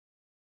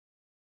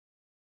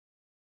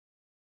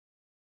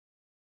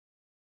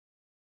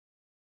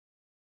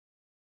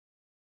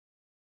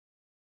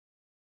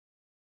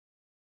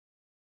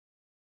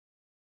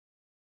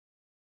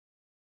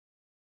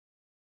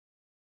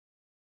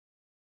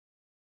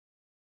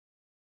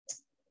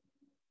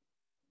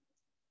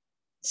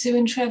Sue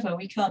and Trevor,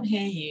 we can't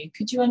hear you.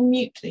 Could you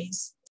unmute,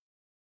 please?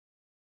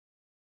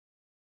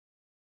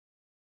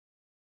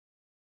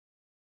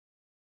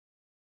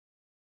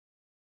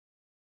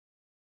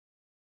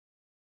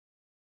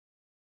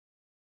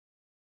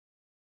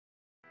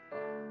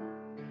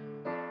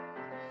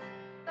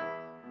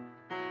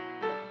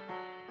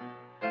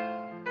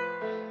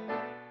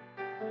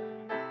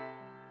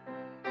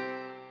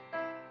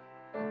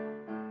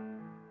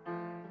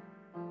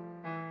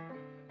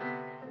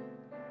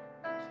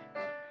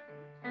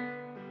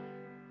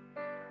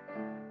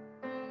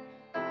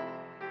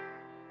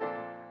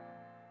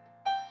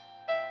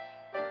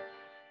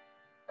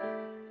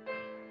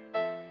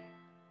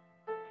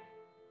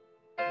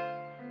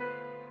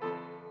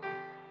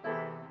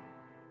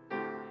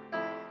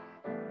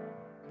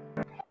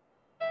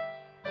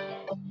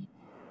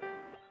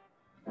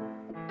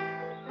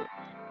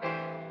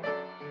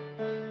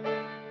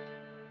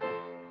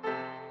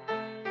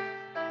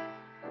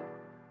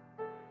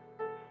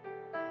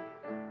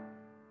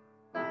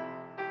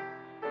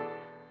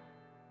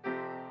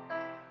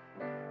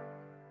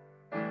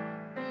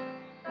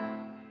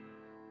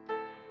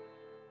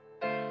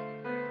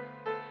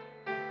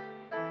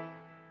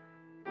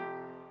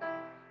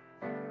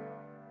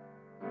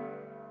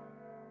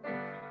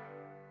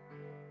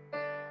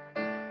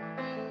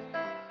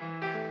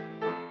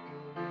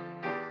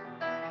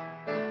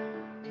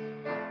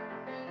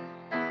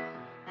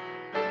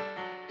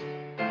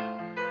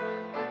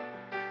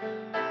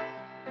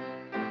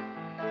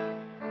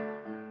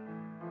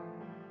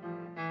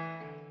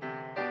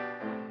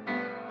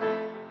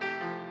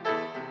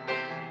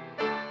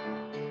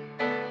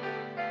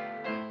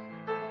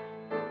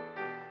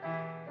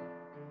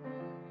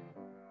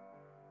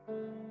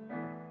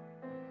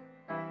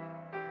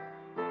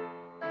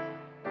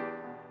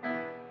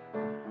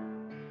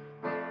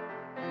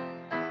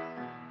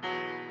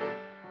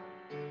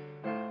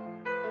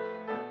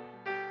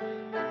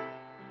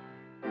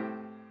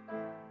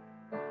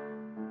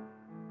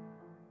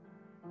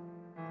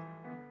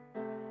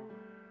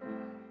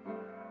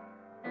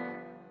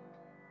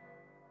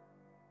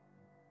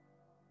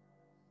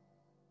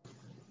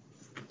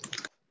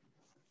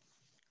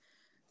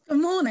 Good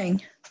morning.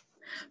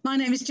 My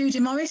name is Judy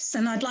Morris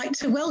and I'd like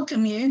to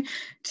welcome you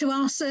to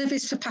our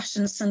service for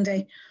Passion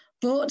Sunday,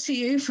 brought to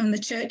you from the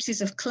churches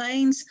of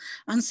Claines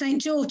and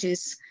St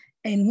George's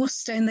in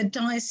Worcester in the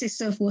Diocese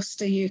of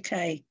Worcester,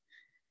 UK.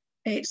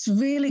 It's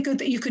really good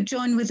that you could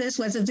join with us,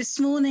 whether this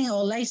morning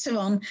or later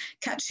on,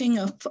 catching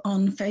up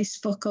on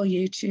Facebook or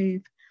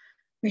YouTube.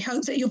 We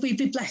hope that you'll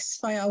be blessed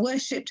by our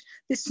worship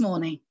this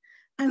morning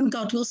and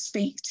God will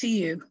speak to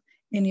you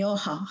in your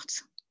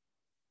heart.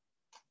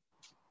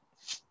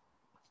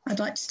 I'd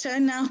like to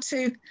turn now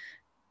to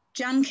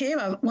Jan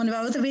Kear, one of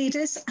our other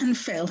readers, and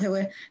Phil, who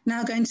are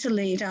now going to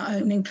lead our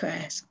opening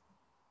prayers.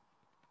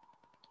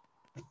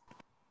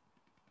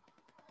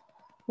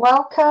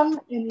 Welcome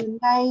in the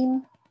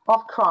name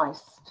of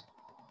Christ.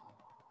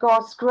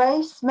 God's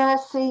grace,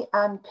 mercy,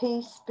 and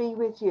peace be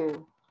with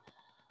you.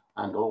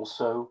 And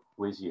also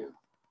with you.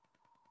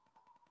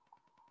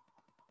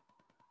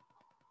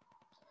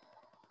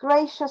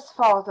 Gracious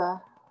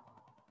Father,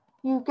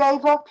 you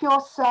gave up your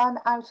Son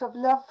out of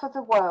love for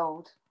the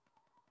world.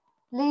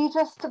 Lead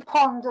us to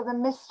ponder the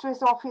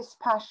mysteries of his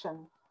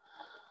passion,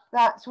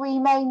 that we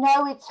may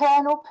know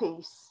eternal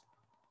peace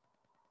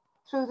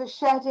through the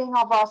shedding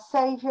of our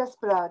Saviour's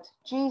blood,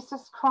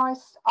 Jesus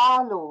Christ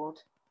our Lord.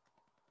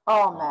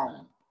 Amen.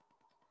 Amen.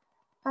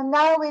 And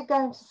now we're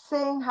going to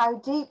sing How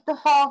Deep the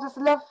Father's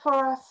Love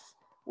for Us,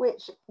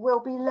 which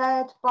will be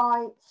led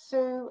by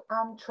Sue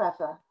and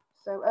Trevor.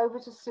 So over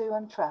to Sue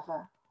and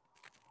Trevor.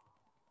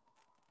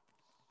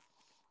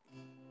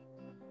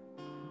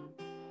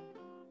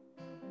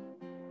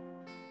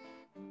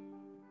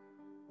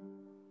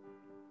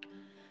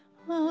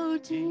 How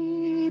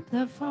deep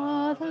the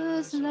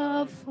Father's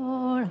love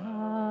for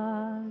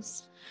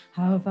us,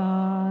 how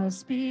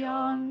vast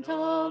beyond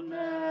all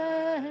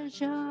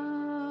measure,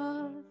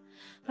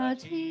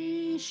 that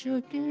he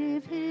should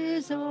give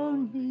his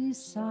only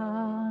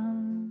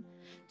Son,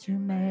 to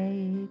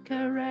make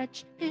a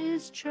wretch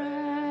his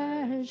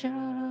treasure.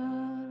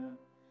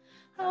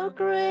 How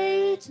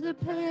great the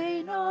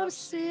pain of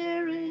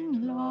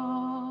searing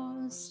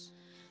loss,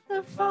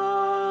 the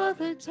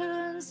Father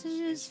turns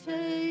his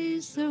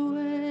face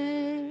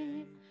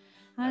away,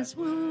 as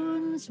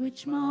wounds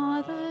which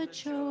mar the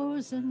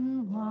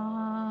chosen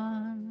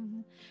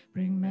one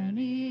bring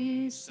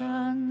many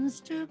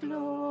sons to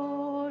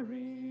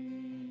glory.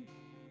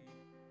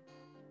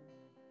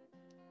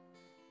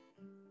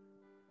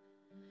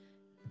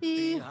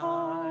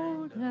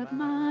 Behold that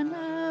man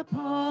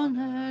upon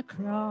a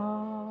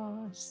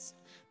cross,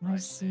 my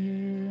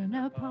sin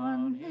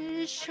upon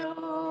his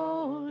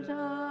shoulders.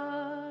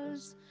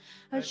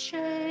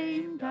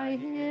 Ashamed, I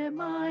hear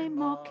my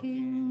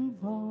mocking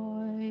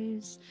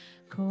voice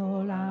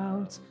call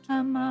out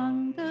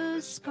among the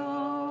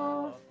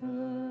scoffers.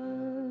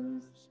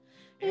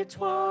 It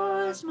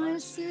was my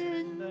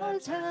sin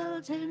that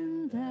held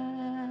him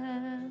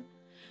there,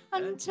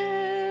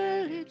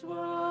 until it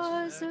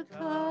was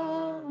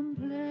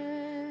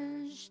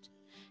accomplished.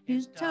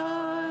 His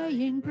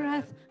dying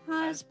breath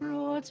has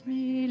brought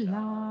me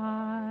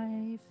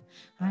life.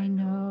 I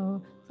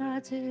know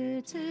that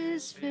it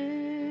is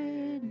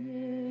finished.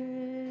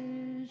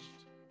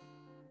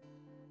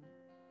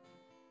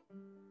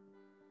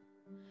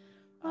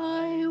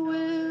 I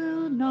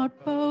will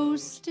not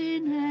boast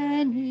in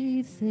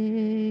anything,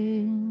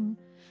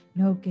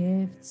 no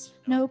gifts,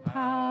 no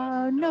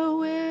power, no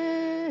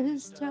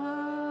wisdom,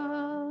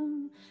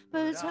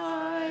 but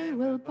I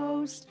will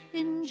boast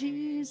in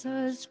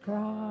Jesus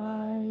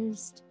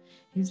Christ,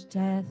 his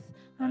death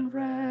and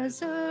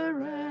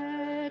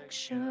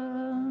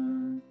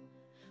resurrection.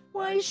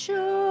 Why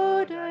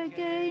should I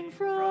gain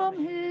from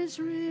his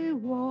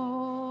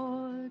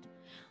reward?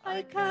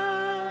 I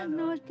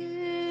cannot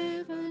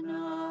give an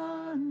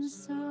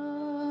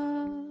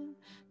answer,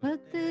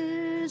 but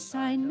this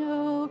I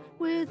know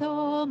with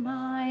all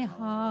my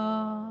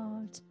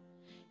heart.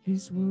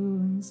 His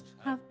wounds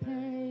have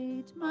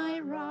paid my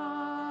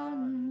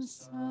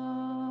ransom.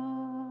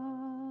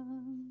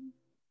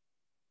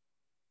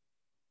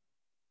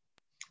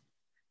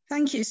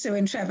 Thank you, Sue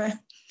and Trevor.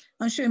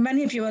 I'm sure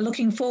many of you are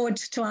looking forward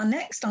to our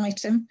next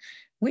item,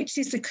 which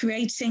is the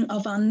creating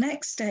of our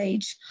next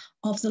stage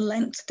of the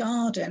Lent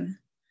Garden.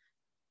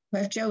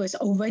 Rev Joe has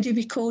already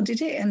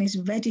recorded it and is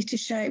ready to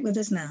share it with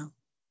us now.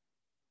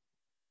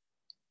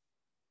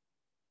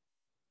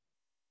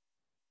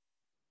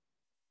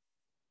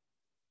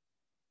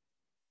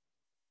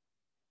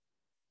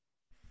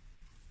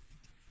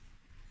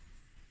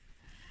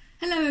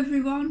 Hello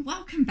everyone,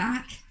 welcome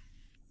back.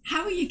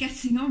 How are you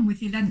getting on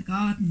with your Lent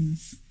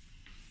Gardens?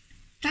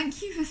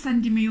 Thank you for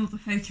sending me all the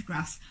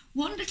photographs.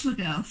 One little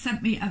girl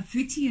sent me a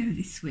video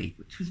this week,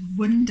 which was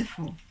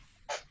wonderful.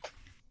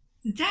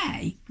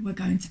 Today, we're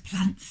going to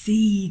plant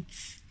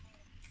seeds.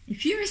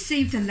 If you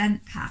received a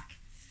Lent pack,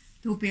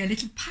 there'll be a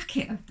little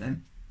packet of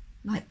them,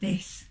 like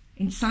this,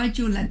 inside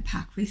your Lent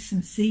pack with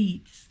some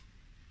seeds.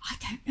 I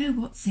don't know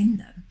what's in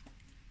them.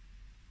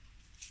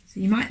 So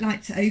you might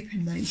like to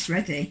open those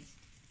ready.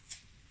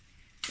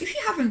 If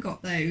you haven't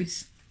got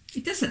those,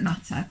 it doesn't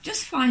matter.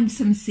 Just find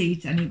some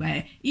seeds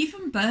anywhere.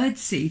 Even bird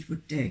seed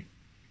would do.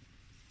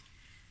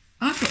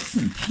 I've got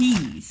some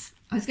peas.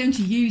 I was going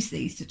to use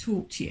these to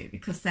talk to you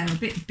because they're a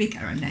bit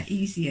bigger and they're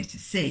easier to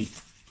see.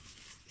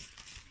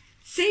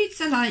 Seeds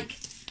are like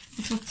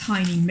little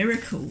tiny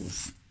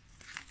miracles.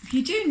 If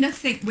you do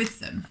nothing with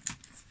them,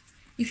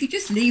 if you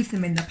just leave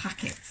them in the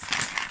packets,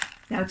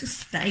 they'll just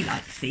stay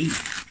like seeds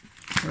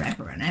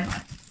forever and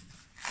ever.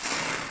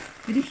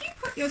 But if you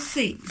put your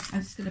seeds,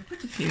 I'm just going to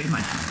put a few in my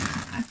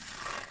hand now.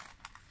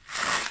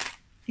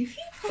 If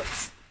you put,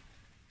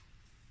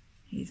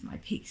 here's my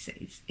pea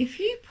seeds. If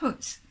you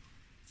put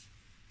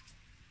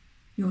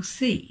your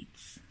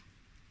seeds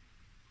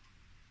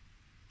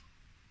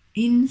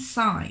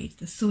inside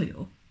the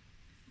soil,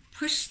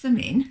 push them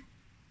in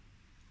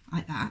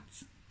like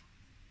that,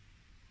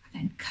 and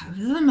then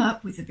cover them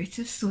up with a bit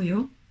of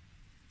soil,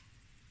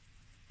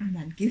 and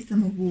then give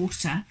them a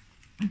water.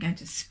 I'm going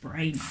to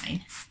spray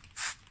mine.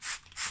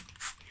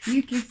 If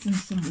you give them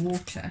some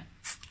water,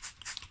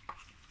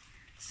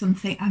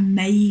 something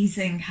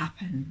amazing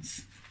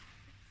happens.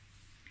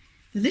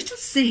 The little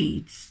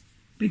seeds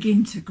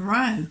begin to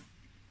grow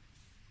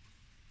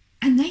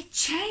and they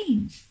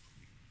change,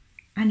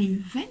 and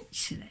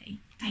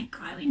eventually they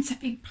grow into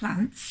big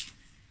plants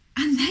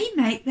and they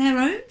make their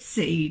own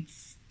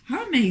seeds.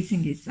 How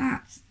amazing is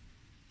that?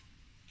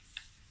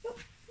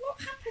 What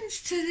happens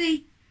to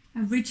the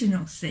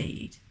original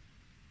seed?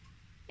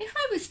 If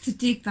I was to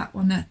dig that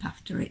one up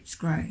after it's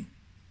grown,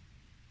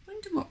 I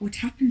wonder what would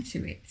happen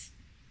to it.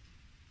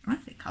 I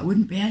think I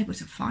wouldn't be able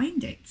to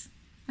find it.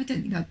 I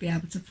don't think I'd be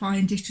able to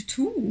find it at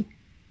all.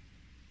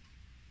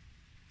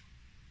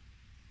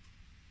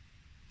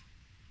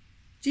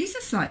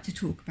 Jesus liked to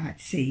talk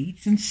about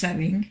seeds and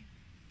sowing.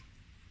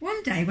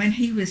 One day when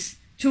he was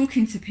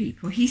talking to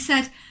people, he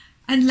said,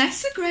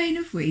 "Unless a grain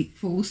of wheat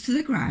falls to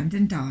the ground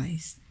and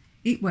dies,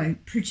 it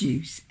won't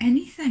produce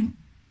anything."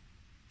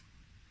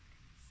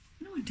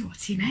 I wonder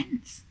what he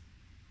meant.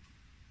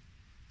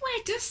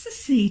 Where does the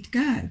seed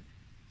go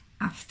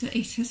after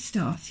it has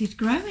started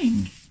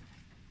growing?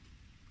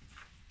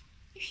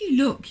 If you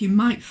look, you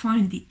might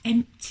find the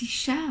empty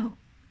shell,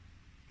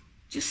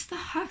 just the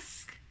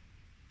husk.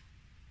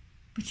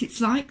 But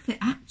it's like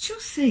the actual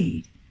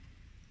seed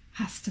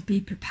has to be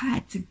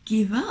prepared to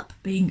give up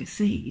being a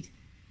seed.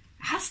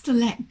 It has to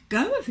let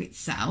go of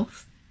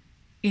itself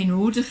in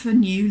order for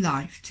new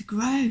life to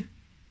grow.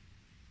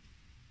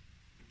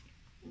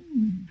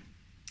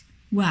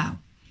 Well,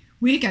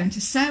 we're going to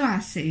sow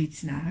our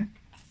seeds now.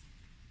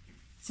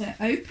 So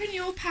open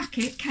your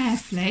packet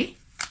carefully.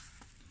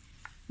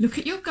 Look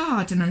at your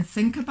garden and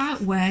think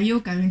about where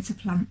you're going to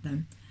plant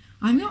them.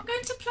 I'm not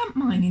going to plant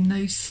mine in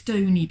those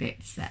stony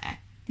bits there,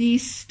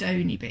 these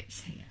stony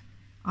bits here.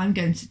 I'm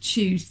going to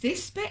choose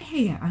this bit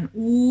here and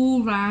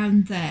all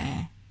round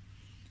there.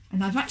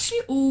 And I've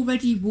actually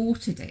already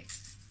watered it.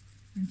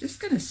 I'm just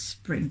going to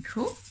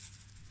sprinkle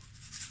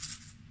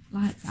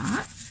like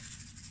that.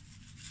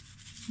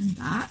 and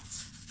that,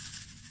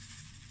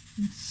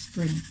 and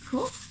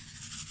sprinkle,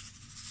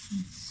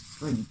 and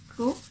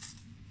sprinkle,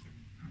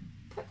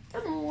 and put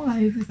them all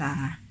over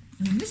there.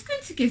 And I'm just going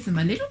to give them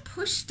a little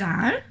push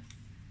down,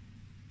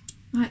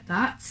 like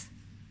that.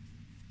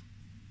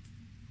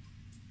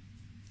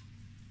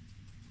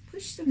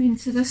 Push them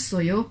into the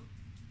soil.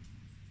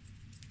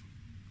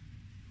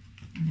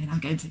 And then I'm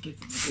going to give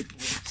them a good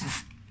water.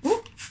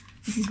 Oh,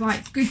 this is why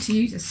it's good to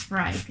use a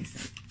spray,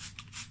 because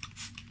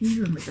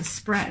even with a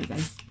spray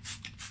they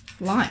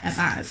fly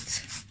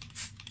about.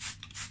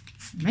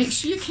 Make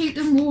sure you keep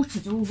them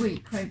watered all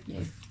week, won't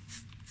you?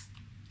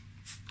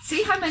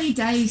 See how many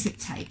days it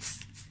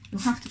takes.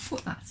 You'll have to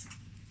put that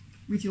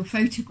with your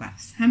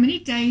photographs. How many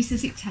days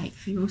does it take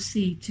for your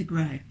seed to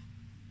grow?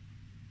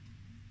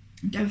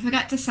 And don't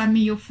forget to send me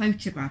your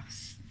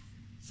photographs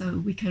so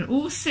we can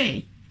all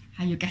see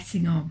how you're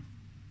getting on.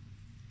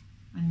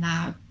 And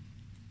now,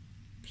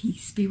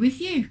 peace be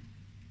with you.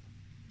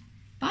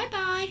 Bye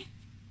bye,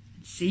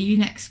 and see you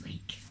next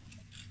week.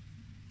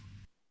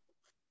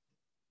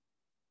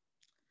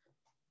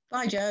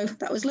 Bye, Jo.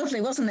 That was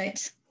lovely, wasn't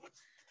it?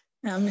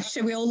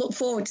 Should we all look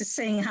forward to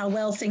seeing how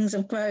well things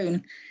have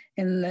grown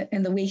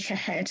in the week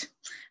ahead?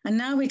 And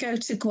now we go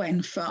to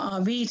Gwen for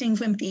our reading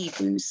from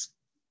Hebrews.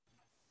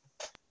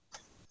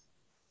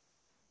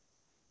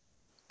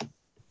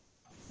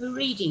 A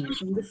reading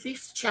from the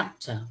 5th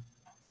chapter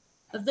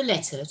of the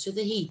letter to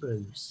the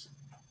Hebrews.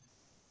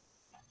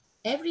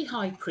 Every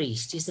high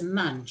priest is a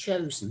man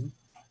chosen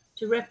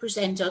to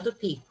represent other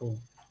people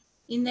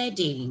in their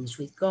dealings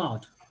with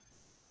God.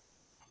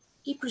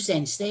 He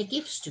presents their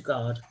gifts to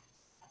God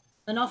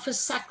and offers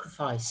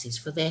sacrifices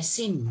for their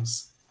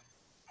sins.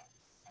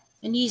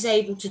 And he is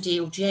able to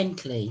deal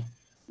gently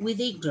with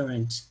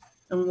ignorant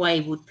and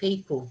wayward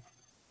people,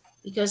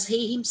 because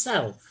he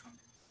himself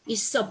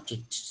is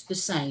subject to the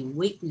same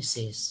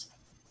weaknesses.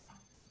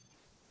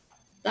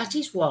 That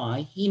is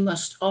why he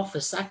must offer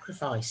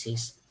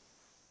sacrifices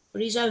for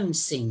his own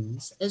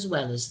sins as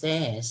well as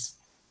theirs.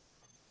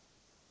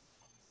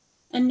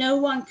 And no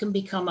one can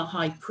become a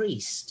high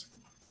priest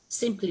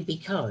simply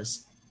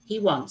because he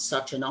wants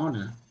such an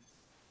honour.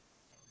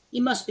 He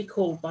must be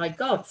called by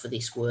God for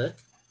this work,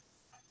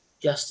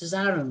 just as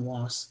Aaron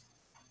was.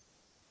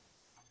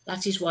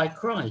 That is why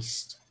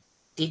Christ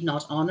did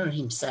not honour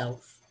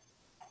himself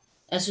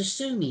as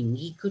assuming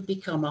he could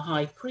become a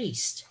high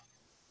priest.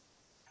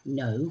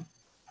 No,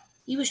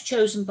 he was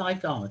chosen by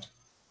God,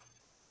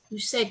 who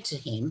said to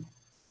him,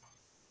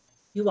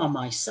 "You are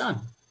my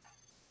son.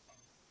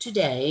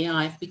 Today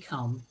I have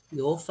become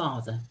your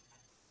father."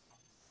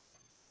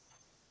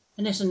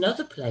 And at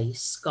another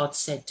place, God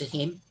said to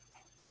him,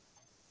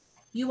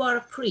 "You are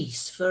a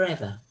priest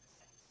forever,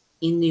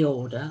 in the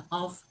order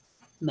of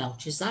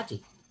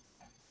Melchizedek."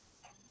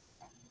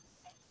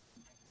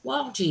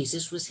 While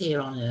Jesus was here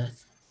on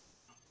earth,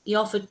 he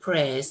offered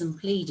prayers and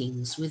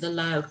pleadings with a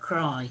loud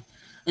cry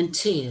and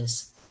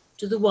tears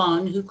to the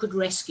one who could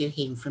rescue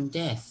him from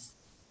death.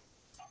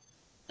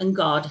 And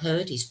God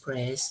heard his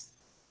prayers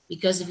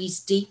because of his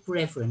deep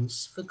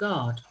reverence for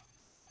God.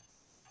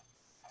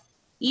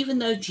 Even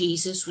though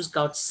Jesus was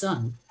God's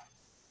son,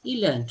 he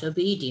learnt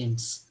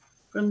obedience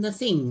from the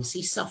things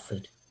he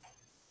suffered.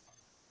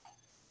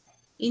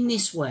 In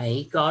this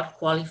way, God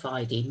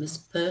qualified him as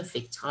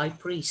perfect high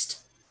priest,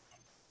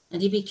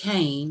 and he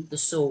became the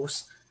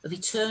source of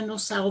eternal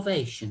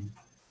salvation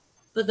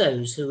for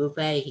those who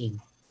obey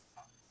him.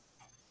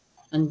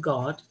 And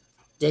God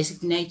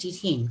designated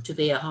him to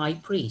be a high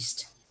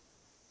priest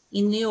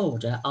in the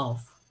order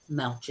of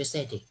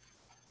Melchizedek.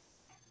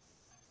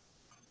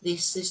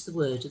 This is the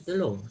word of the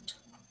Lord.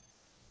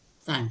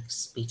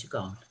 Thanks be to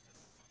God.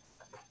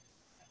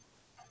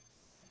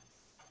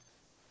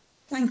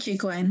 Thank you,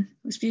 Gwen.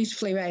 It was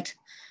beautifully read.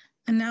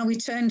 And now we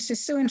turn to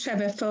Sue and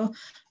Trevor for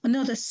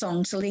another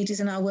song to lead us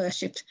in our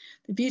worship,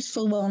 the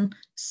beautiful one,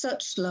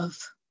 Such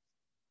Love.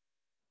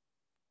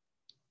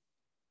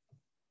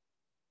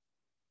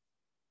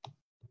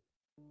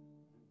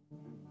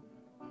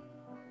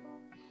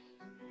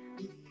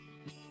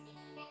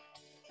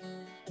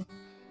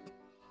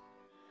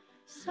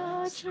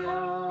 Such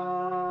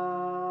love,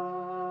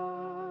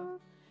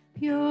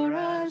 pure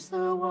as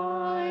the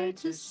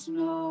whitest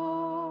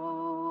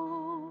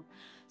snow,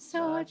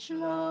 such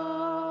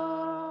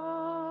love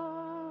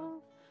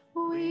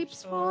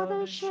weeps for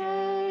the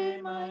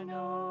shame I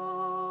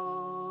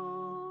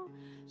know,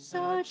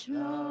 such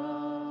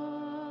love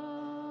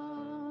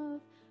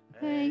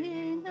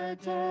paying the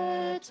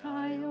debt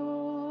I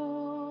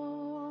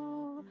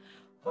owe.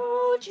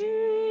 Oh,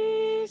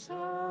 Jesus,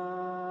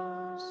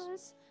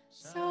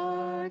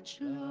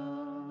 such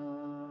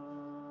love.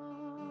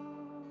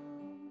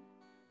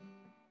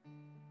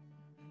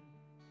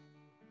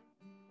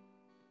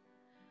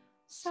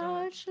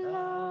 Such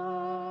love,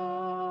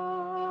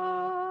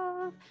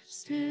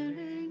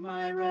 stilling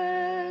my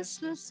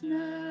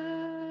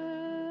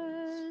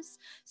restlessness,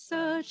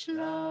 such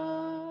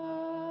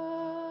love,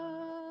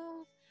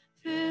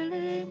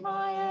 filling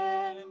my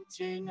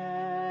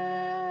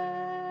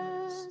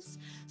emptiness,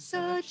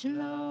 such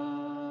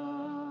love,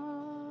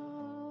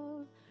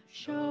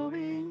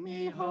 showing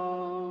me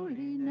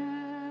holiness.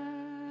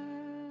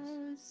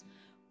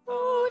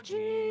 Oh,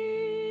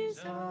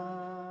 Jesus,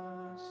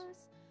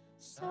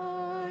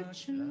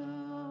 such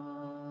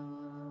love.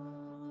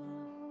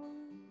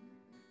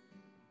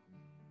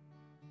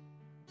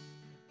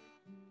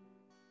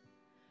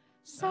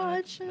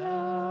 Such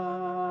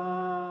love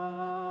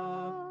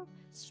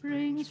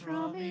springs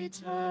from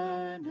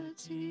eternity.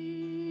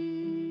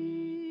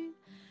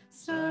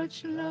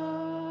 Such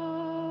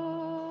love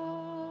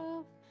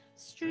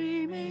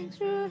streaming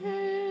through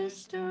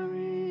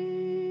history.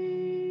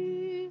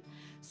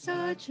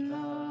 Such love,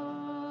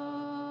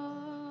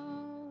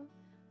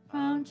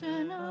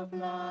 fountain of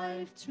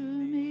life to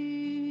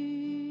me.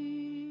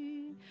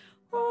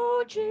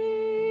 Oh,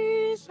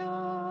 Jesus,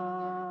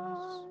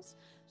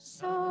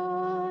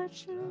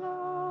 such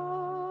love.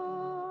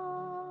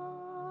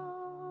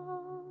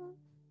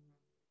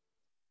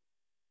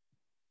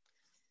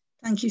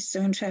 Thank you,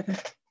 Sue and Trevor.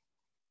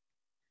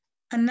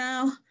 And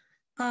now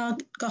our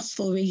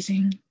gospel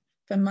reading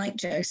from Mike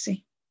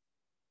Josie.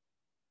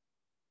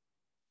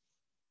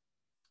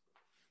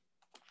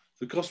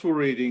 The gospel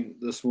reading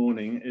this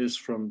morning is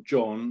from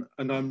John,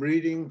 and I'm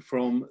reading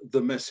from the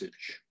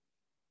Message.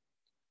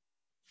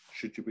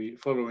 Should you be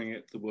following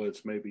it, the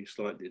words may be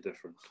slightly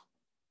different.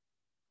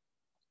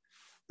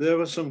 There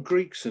were some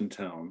Greeks in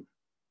town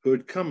who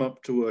had come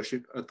up to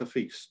worship at the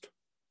feast.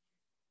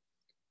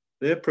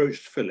 They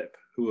approached Philip,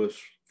 who was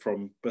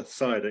from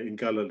Bethsaida in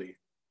Galilee.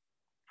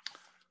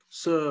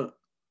 "Sir,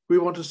 we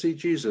want to see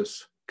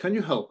Jesus. Can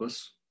you help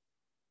us?"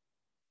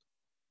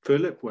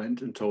 Philip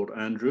went and told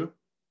Andrew.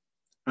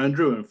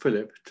 Andrew and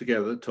Philip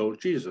together told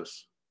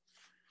Jesus.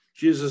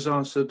 Jesus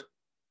answered,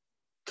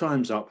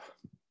 "Time's up.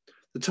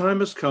 The time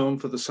has come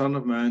for the Son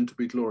of Man to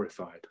be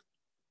glorified.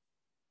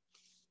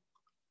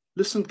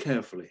 Listen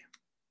carefully.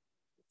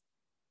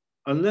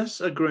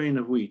 Unless a grain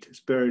of wheat is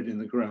buried in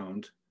the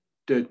ground,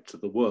 dead to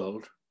the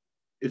world,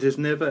 it is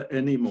never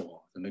any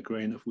more than a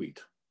grain of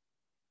wheat.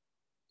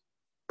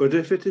 But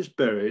if it is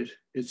buried,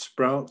 it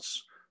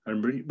sprouts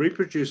and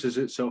reproduces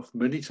itself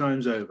many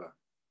times over.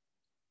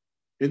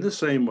 In the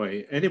same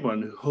way,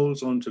 anyone who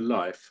holds on to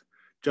life,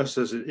 just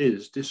as it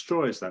is,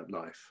 destroys that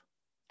life.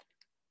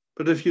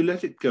 But if you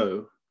let it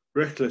go,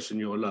 reckless in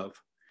your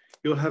love,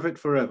 you'll have it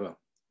forever,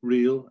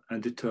 real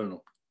and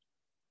eternal.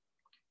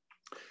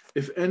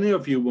 If any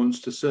of you wants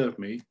to serve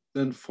me,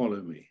 then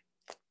follow me.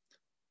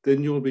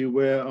 Then you'll be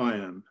where I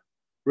am,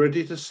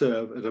 ready to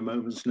serve at a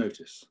moment's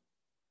notice.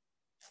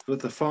 But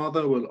the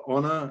Father will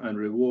honor and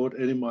reward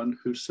anyone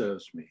who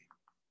serves me.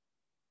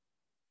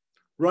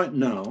 Right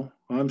now,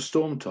 I'm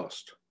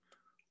storm-tossed.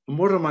 And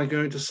what am I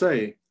going to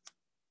say?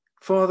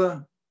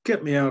 Father,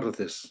 get me out of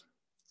this.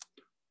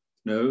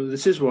 No,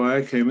 this is why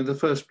I came in the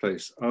first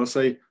place. I'll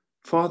say,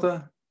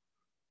 Father,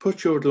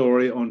 put your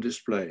glory on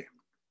display.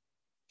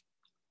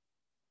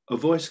 A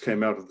voice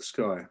came out of the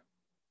sky.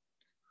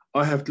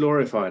 I have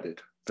glorified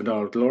it, and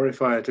I'll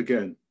glorify it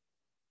again.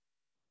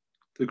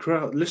 The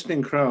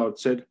listening crowd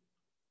said,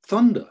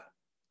 Thunder.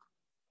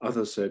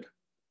 Others said,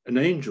 an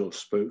angel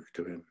spoke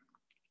to him.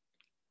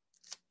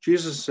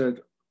 Jesus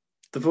said,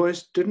 the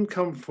voice didn't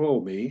come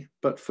for me,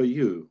 but for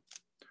you.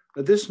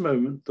 At this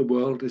moment, the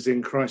world is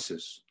in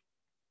crisis.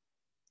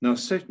 Now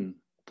Satan,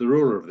 the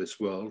ruler of this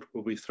world,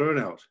 will be thrown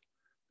out,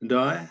 and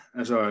I,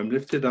 as I am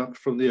lifted up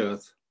from the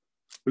earth,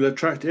 will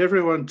attract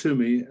everyone to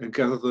me and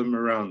gather them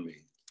around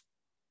me.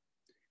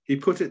 He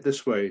put it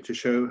this way to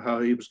show how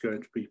he was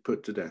going to be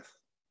put to death.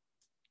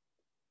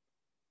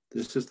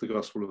 This is the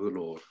gospel of the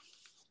Lord.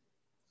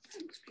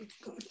 Thanks be to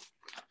God.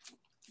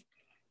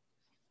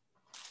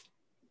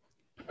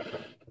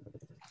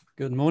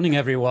 Good morning,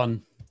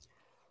 everyone.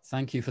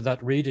 Thank you for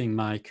that reading,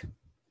 Mike.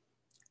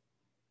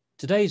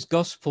 Today's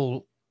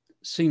gospel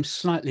seems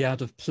slightly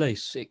out of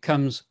place. It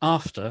comes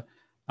after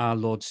our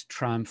Lord's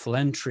triumphal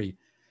entry,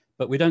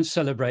 but we don't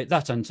celebrate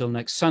that until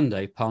next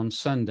Sunday, Palm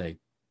Sunday.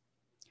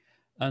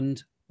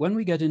 And when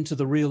we get into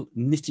the real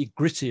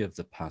nitty-gritty of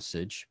the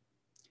passage,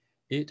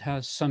 it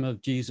has some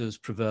of Jesus'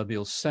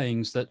 proverbial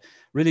sayings that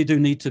really do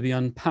need to be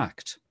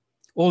unpacked.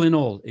 All in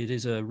all, it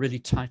is a really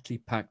tightly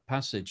packed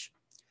passage.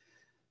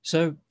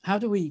 So how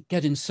do we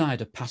get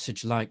inside a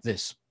passage like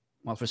this?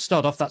 Well, for a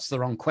start off, that's the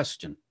wrong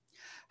question.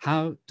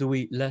 How do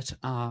we let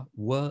our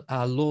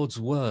Lord's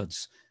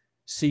words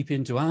seep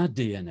into our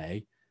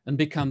DNA and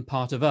become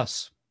part of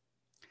us?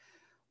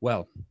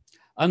 Well,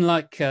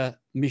 unlike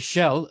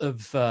Michel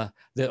of the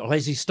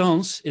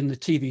Résistance in the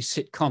TV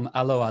sitcom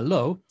Allo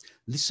Allo,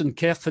 listen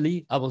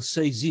carefully, I will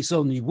say this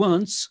only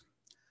once,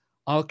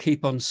 I'll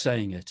keep on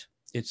saying it.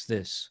 It's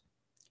this.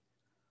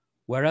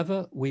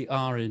 Wherever we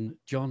are in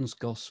John's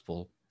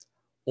Gospel,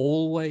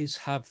 always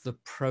have the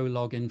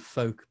prologue in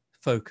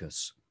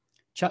focus.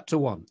 Chapter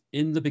 1,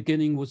 in the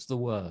beginning was the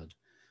Word,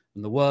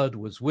 and the Word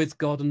was with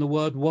God, and the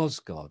Word was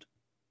God.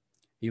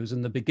 He was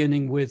in the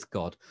beginning with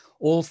God.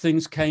 All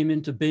things came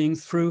into being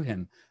through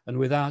him, and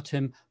without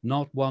him,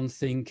 not one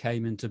thing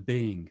came into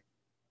being.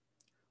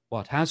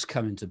 What has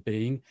come into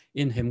being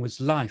in him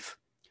was life,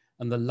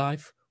 and the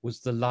life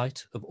was the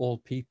light of all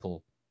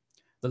people.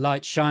 The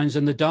light shines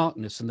in the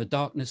darkness, and the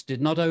darkness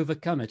did not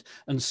overcome it,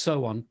 and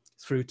so on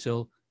through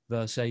till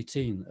verse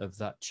 18 of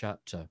that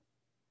chapter.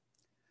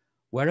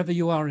 Wherever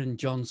you are in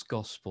John's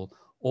Gospel,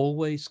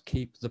 always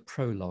keep the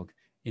prologue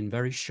in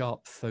very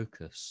sharp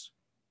focus.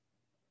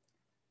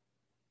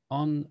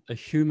 On a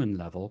human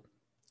level,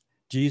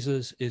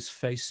 Jesus is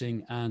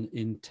facing an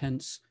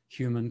intense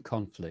human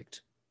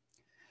conflict.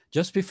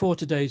 Just before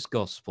today's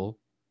Gospel,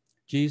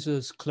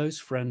 Jesus' close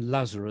friend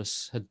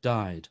Lazarus had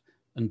died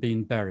and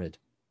been buried.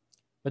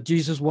 But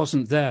Jesus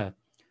wasn't there.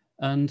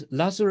 And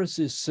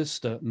Lazarus'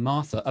 sister,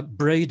 Martha,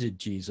 upbraided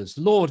Jesus.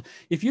 "Lord,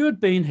 if you had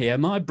been here,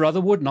 my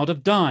brother would not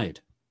have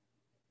died."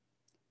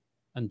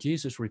 And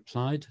Jesus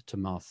replied to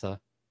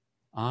Martha,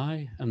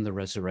 "I am the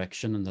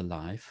resurrection and the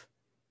life.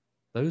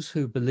 Those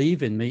who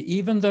believe in me,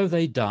 even though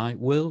they die,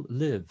 will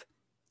live.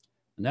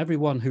 And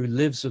everyone who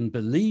lives and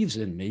believes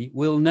in me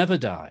will never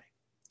die."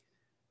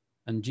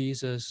 And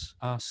Jesus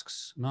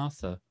asks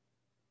Martha,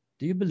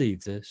 "Do you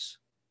believe this?"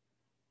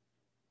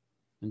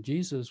 And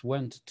Jesus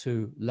went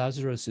to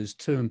Lazarus'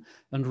 tomb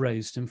and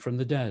raised him from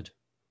the dead.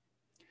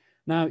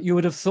 Now, you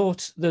would have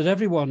thought that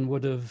everyone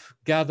would have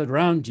gathered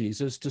round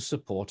Jesus to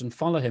support and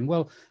follow him.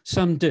 Well,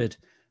 some did,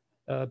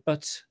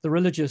 but the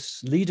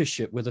religious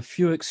leadership, with a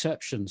few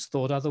exceptions,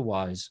 thought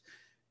otherwise.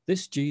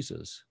 This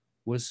Jesus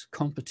was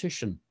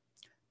competition.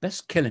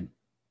 Best kill him.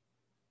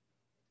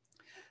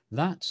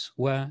 That's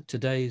where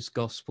today's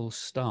gospel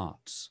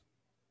starts.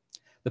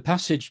 The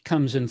passage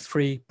comes in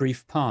three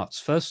brief parts.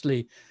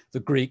 Firstly, the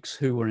Greeks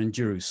who were in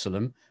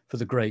Jerusalem for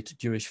the great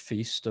Jewish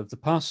feast of the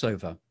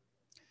Passover.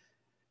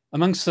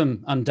 Amongst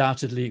them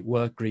undoubtedly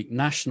were Greek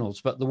nationals,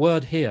 but the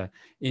word here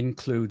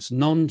includes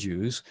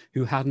non-Jews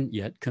who hadn't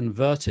yet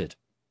converted.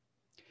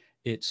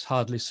 It's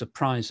hardly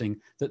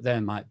surprising that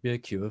there might be a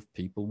queue of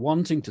people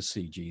wanting to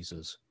see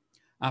Jesus.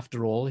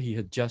 After all, he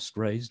had just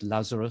raised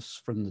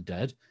Lazarus from the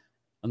dead,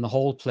 and the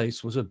whole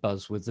place was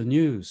abuzz with the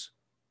news.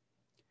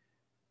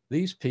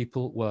 These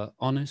people were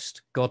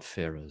honest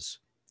God-fearers,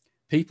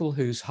 people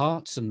whose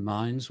hearts and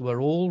minds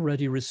were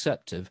already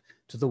receptive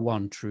to the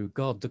one true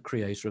God, the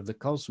creator of the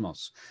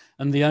cosmos,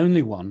 and the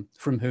only one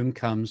from whom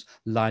comes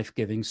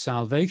life-giving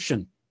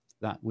salvation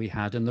that we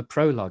had in the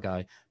prologue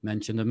I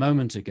mentioned a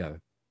moment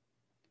ago.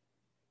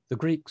 The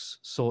Greeks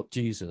sought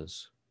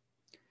Jesus.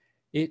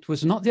 It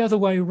was not the other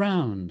way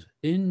round.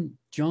 In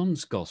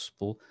John's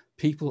Gospel,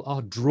 people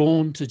are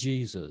drawn to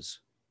Jesus.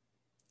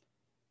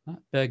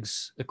 That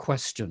begs a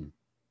question.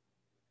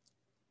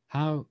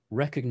 How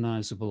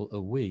recognizable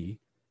are we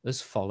as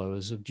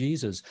followers of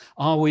Jesus?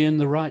 Are we in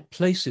the right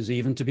places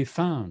even to be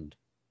found?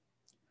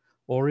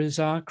 Or is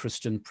our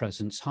Christian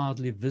presence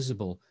hardly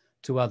visible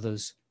to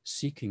others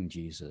seeking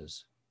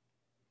Jesus?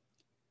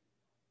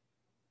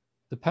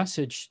 The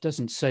passage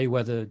doesn't say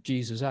whether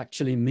Jesus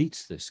actually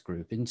meets this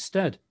group.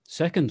 Instead,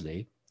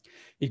 secondly,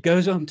 it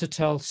goes on to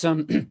tell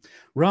some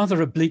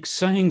rather oblique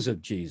sayings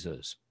of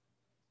Jesus.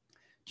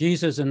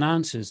 Jesus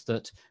announces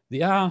that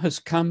the hour has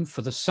come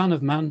for the Son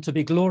of Man to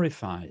be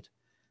glorified.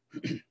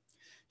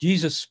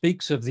 Jesus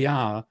speaks of the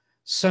hour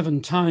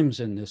 7 times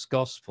in this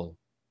gospel.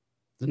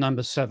 The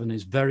number 7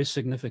 is very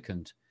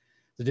significant,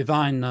 the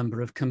divine number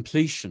of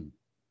completion.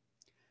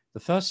 The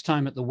first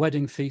time at the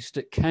wedding feast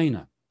at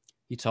Cana,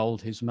 he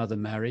told his mother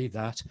Mary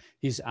that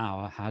his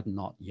hour had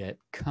not yet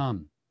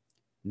come.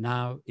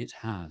 Now it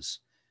has.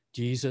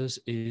 Jesus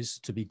is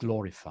to be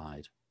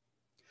glorified.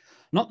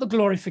 Not the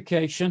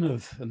glorification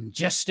of a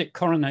majestic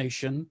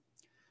coronation,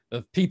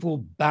 of people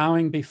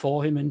bowing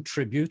before him in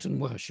tribute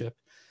and worship.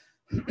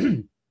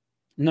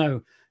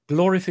 No,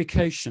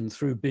 glorification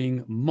through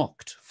being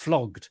mocked,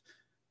 flogged,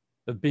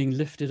 of being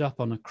lifted up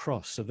on a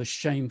cross, of a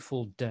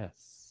shameful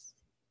death.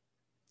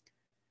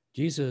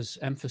 Jesus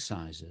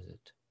emphasizes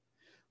it.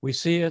 We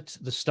see at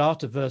the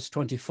start of verse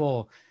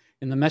 24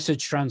 in the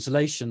Message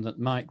translation that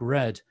Mike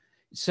read.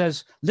 It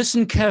says,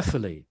 "Listen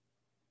carefully,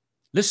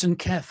 listen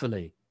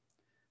carefully."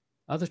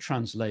 Other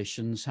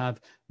translations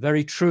have,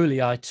 "Very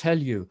truly I tell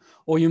you,"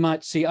 or you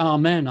might see,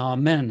 "Amen,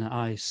 amen,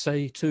 I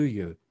say to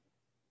you."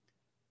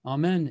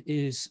 Amen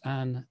is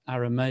an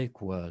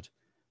Aramaic word,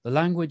 the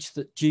language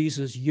that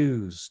Jesus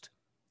used.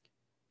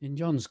 In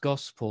John's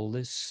Gospel,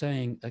 this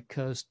saying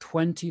occurs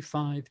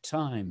 25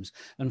 times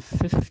and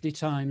 50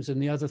 times in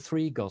the other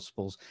 3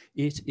 Gospels.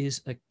 It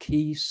is a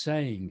key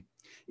saying.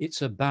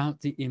 It's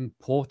about the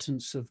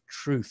importance of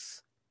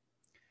truth.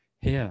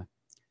 Here,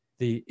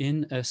 the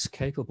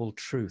inescapable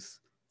truth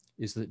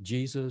is that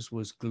Jesus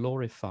was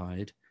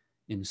glorified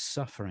in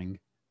suffering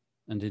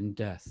and in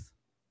death.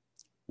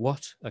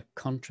 What a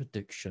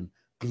contradiction.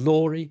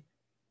 Glory,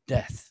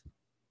 death.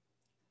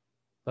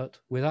 But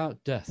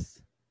without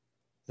death,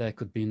 there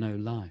could be no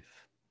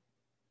life.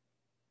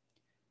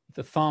 If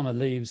a farmer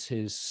leaves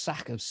his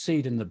sack of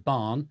seed in the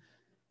barn,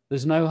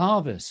 there's no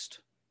harvest.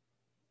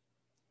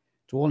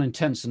 To all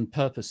intents and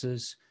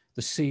purposes,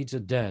 the seeds are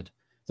dead.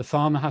 The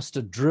farmer has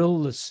to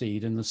drill the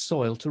seed in the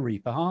soil to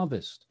reap a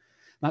harvest.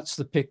 That's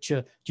the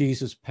picture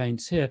Jesus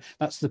paints here.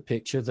 That's the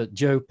picture that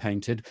Joe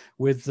painted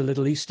with the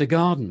little Easter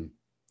garden.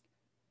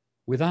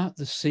 Without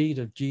the seed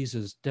of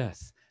Jesus'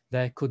 death,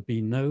 there could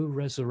be no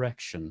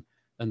resurrection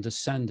and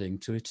ascending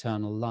to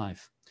eternal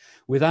life.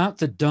 Without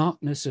the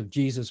darkness of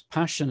Jesus'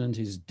 passion and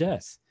his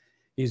death,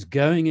 his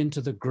going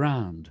into the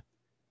ground,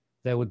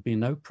 there would be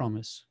no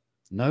promise,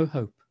 no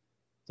hope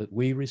that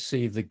we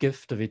receive the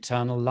gift of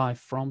eternal life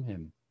from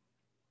him.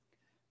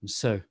 And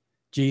so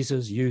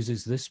Jesus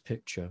uses this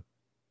picture,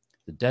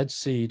 the dead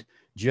seed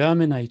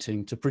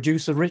germinating to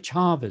produce a rich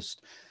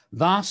harvest,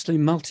 vastly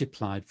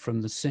multiplied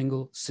from the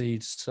single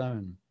seed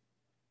sown.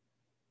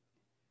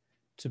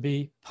 To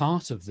be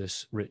part of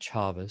this rich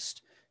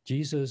harvest,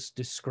 Jesus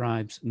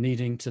describes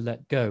needing to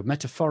let go,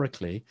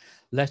 metaphorically,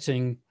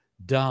 letting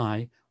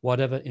die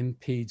whatever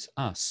impedes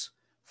us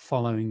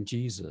following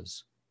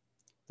Jesus,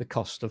 the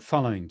cost of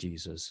following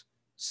Jesus,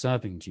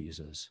 serving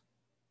Jesus.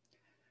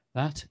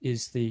 That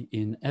is the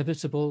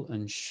inevitable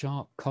and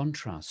sharp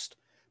contrast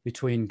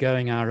between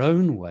going our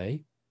own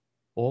way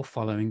or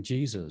following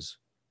Jesus.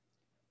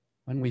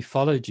 When we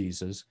follow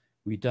Jesus,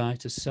 we die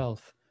to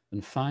self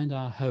and find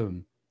our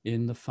home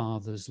in the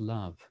Father's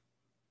love.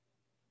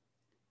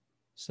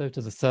 So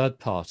to the third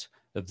part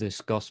of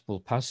this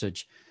gospel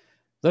passage,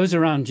 those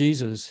around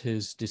Jesus,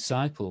 his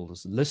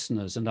disciples,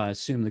 listeners, and I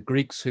assume the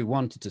Greeks who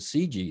wanted to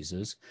see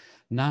Jesus,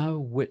 now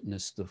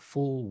witnessed the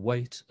full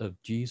weight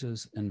of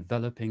Jesus'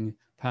 enveloping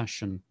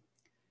passion.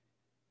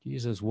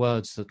 Jesus'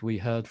 words that we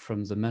heard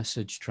from the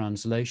Message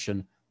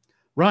translation,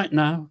 "Right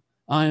now,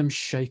 I am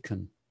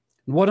shaken.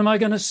 And what am I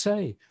going to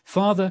say?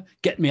 Father,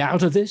 get me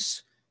out of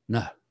this?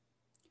 No.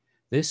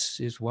 This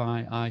is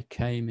why I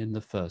came in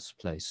the first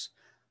place.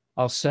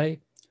 I'll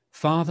say,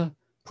 Father,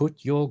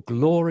 put your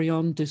glory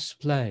on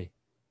display."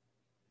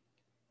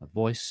 A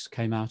voice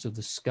came out of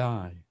the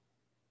sky.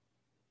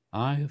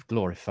 I have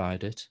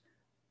glorified it,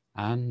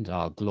 and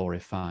I'll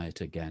glorify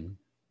it again.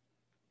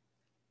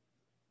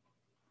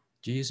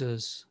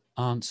 Jesus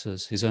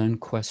answers his own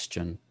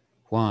question,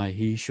 why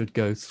he should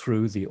go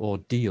through the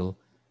ordeal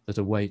that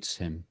awaits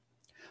him,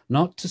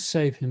 not to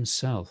save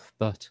himself,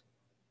 but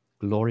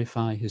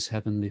glorify his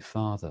heavenly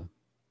Father.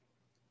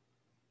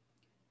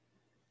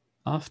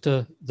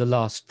 After the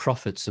last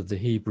prophets of the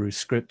Hebrew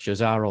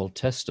Scriptures, our Old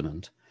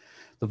Testament,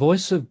 the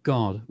voice of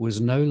God was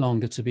no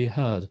longer to be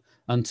heard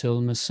until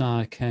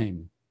Messiah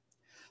came.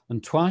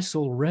 And twice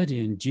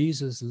already in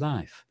Jesus'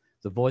 life,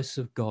 the voice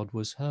of God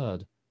was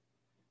heard,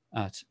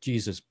 at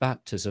Jesus'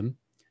 baptism,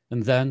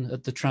 and then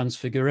at the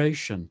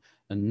Transfiguration,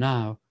 and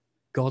now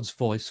God's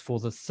voice for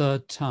the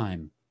third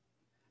time.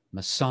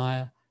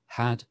 Messiah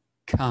had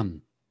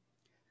come.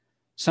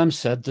 Some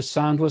said the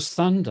sound was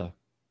thunder.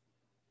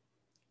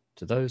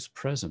 To those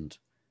present,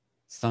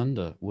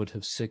 thunder would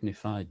have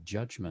signified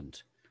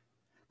judgment.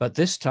 But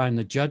this time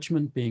the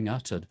judgment being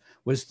uttered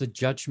was the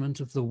judgment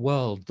of the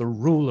world, the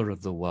ruler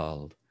of the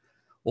world.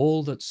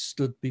 All that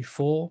stood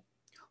before,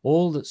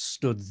 all that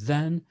stood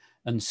then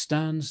and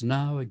stands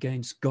now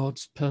against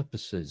God's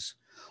purposes,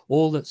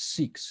 all that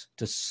seeks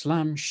to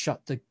slam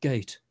shut the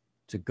gate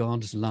to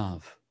God's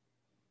love.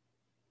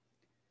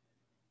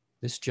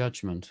 This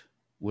judgment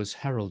was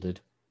heralded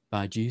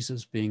by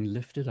Jesus being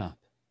lifted up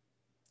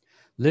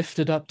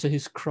to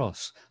his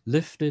cross,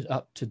 lifted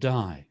up to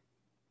die.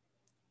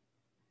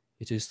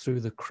 It is through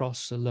the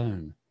cross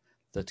alone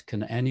that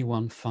can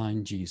anyone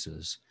find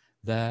Jesus.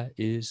 There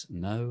is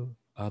no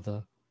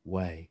other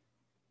way.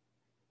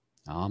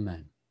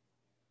 Amen.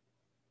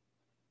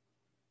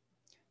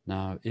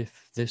 Now,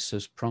 if this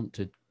has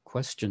prompted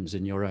questions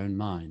in your own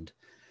mind,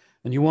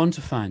 and you want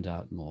to find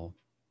out more,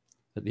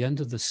 at the end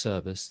of the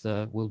service,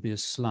 there will be a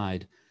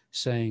slide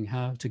saying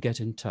how to get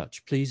in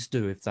touch. Please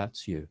do if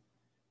that's you.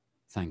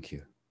 Thank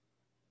you.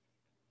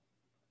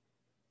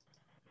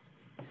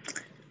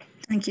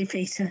 Thank you,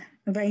 Peter.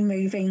 A very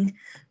moving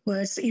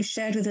words that you've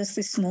shared with us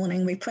this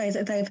morning. We pray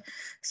that they've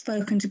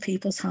spoken to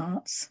people's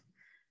hearts.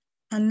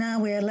 And now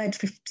we are led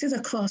to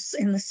the cross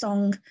in the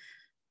song,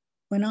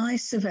 "When I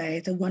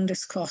Survey the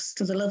Wondrous Cross,"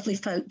 to the lovely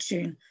folk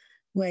tune,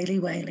 "Waly,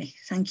 Waly."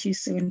 Thank you,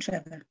 Sue and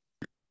Trevor.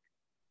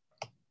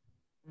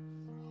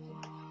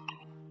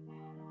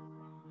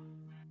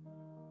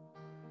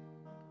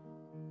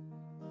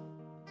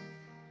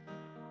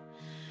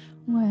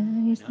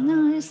 When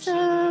I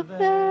survey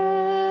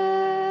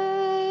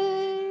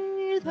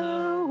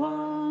the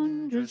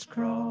wondrous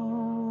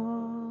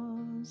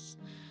cross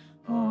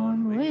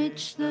on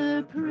which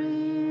the Prince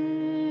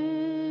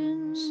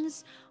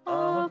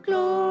of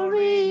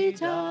Glory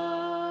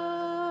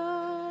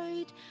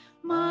died,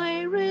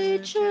 my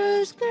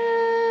richest gain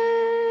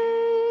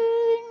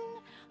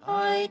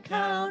I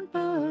count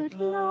but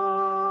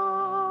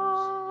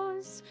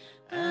loss,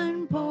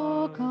 and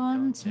pour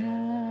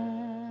content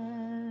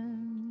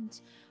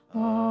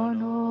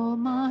on all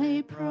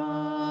my pride.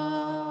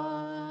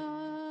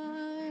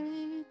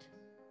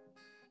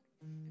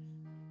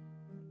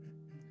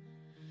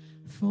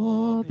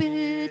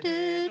 Forbid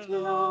it,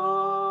 Lord,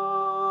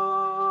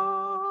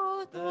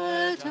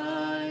 that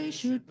I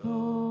should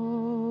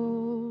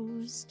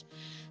boast,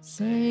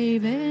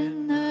 save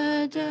in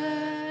the death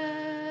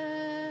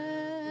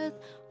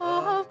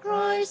of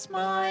Christ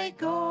my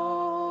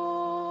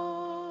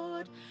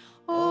God.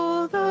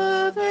 All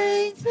the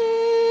vain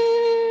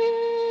things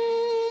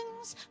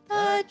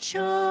that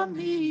charm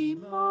me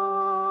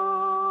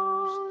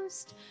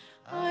most,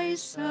 I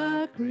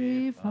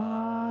sacrifice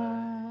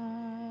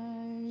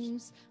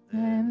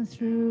them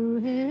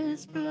through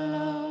his blood.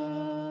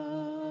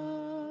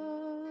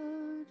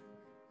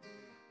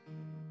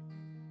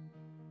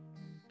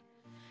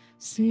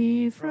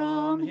 See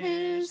from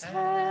his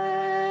head,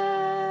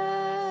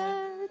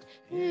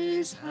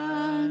 his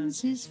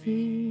hands, his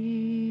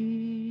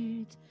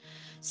feet,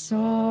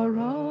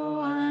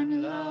 sorrow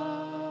and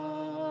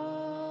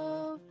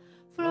love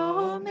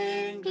flow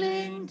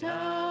mingling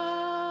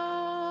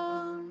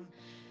down.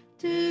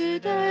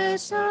 Did there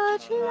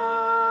such love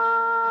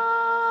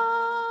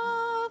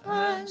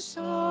and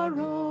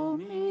sorrow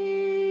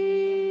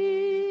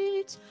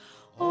meet,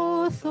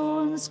 or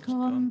thorns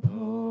compose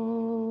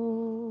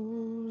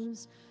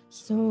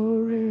so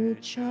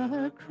rich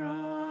a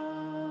crown?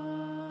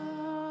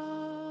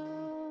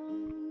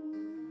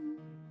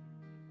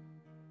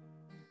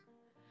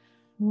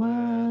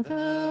 Were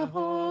the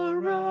whole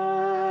realm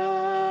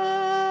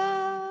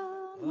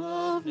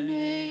of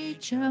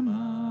nature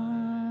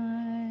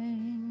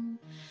mine,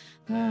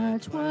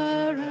 that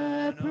were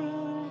a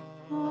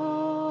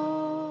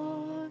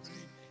broad,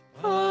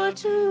 far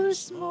too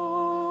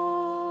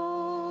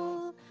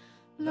small,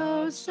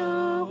 love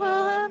so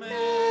amazing,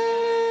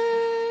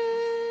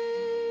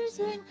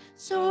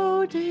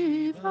 so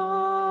divine,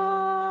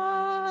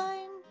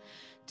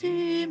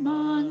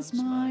 demands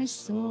my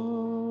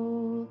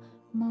soul,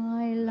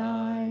 my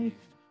life,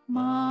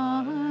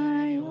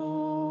 my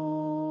own.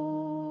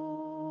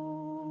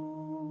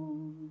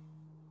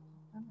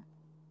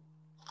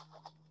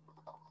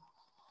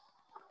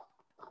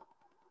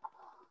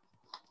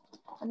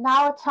 And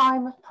now a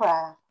time of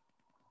prayer.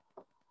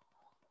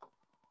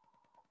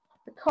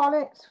 The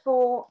Collect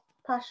for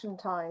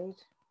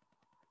Passiontide.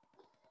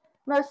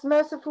 Most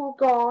merciful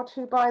God,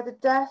 who by the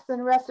death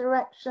and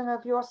resurrection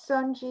of your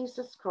Son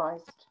Jesus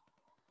Christ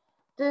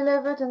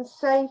delivered and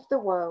saved the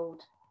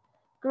world,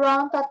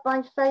 grant that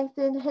by faith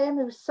in him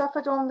who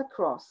suffered on the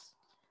cross,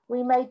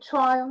 we may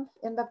triumph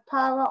in the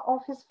power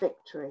of his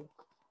victory.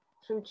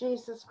 Through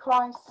Jesus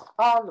Christ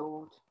our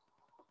Lord.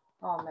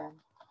 Amen.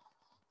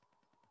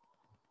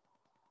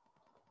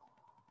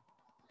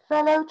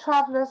 Fellow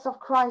travellers of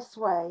Christ's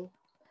way,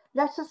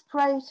 let us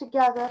pray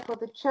together for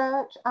the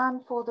Church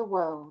and for the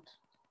world.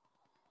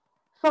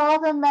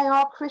 Father, may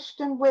our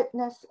Christian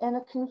witness in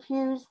a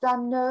confused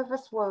and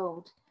nervous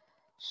world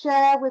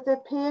share with the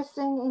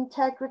piercing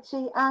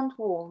integrity and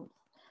warmth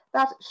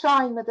that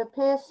shine with the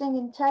piercing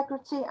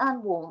integrity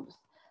and warmth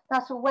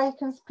that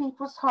awakens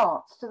people's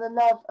hearts to the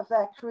love of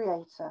their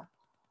Creator.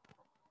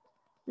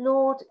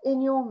 Lord,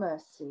 in your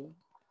mercy,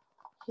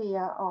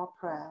 hear our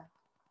prayer.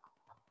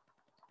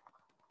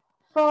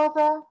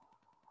 Father,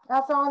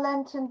 as our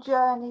Lenten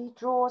journey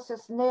draws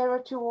us nearer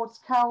towards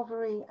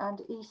Calvary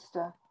and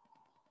Easter,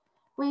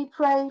 we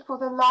pray for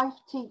the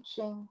life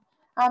teaching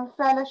and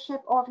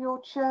fellowship of your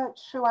Church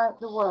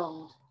throughout the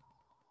world.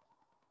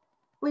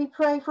 We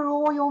pray for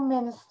all your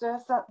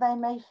ministers that they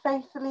may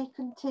faithfully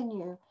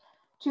continue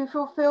to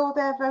fulfill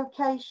their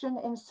vocation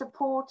in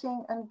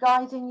supporting and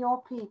guiding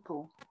your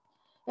people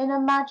in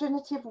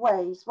imaginative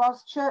ways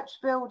whilst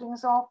church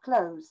buildings are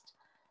closed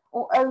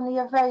or only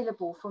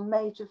available for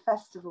major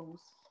festivals.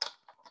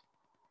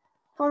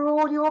 For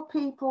all your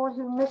people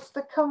who miss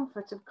the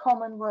comfort of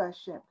common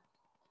worship,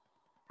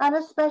 and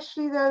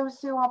especially those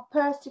who are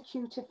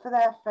persecuted for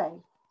their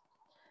faith,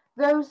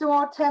 those who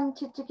are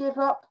tempted to give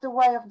up the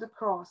way of the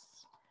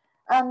cross,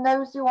 and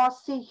those who are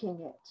seeking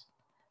it,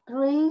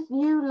 breathe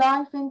new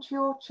life into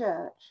your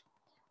Church,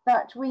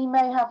 that we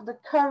may have the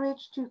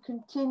courage to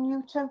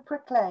continue to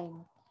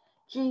proclaim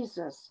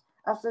Jesus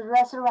as the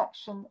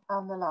resurrection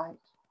and the light.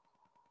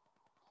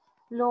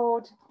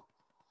 Lord,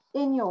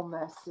 in your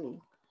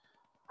mercy,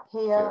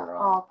 hear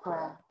our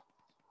prayer.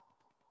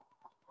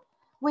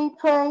 We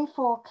pray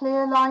for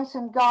clear light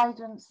and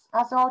guidance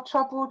as our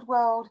troubled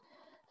world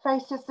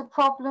faces the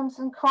problems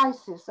and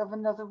crises of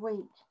another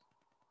week.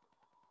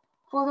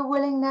 For the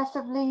willingness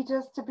of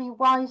leaders to be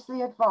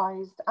wisely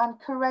advised and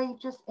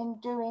courageous in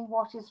doing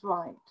what is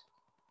right.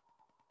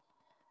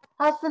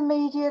 As the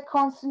media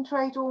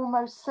concentrate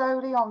almost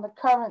solely on the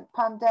current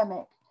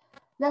pandemic,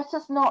 let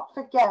us not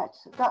forget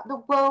that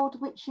the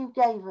world which you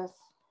gave us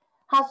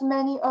has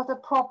many other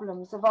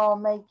problems of our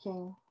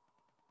making.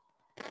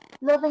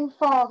 Loving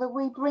Father,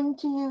 we bring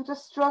to you the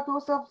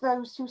struggles of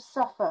those who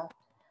suffer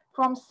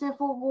from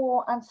civil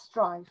war and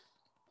strife,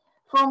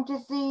 from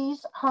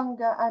disease,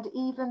 hunger, and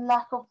even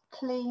lack of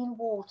clean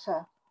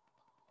water.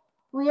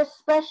 We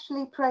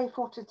especially pray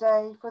for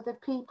today for the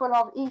people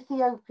of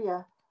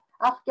Ethiopia,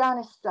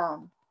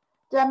 Afghanistan,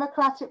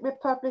 Democratic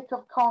Republic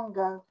of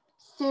Congo,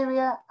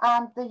 Syria,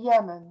 and the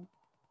Yemen.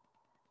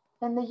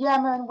 In the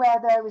Yemen, where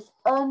there is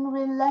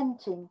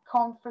unrelenting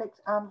conflict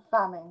and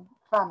famine.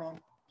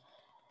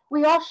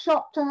 We are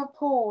shocked and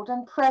appalled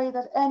and pray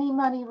that any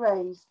money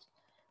raised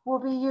will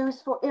be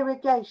used for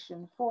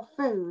irrigation, for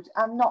food,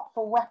 and not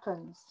for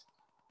weapons.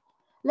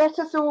 Let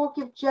us all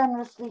give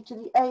generously to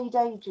the aid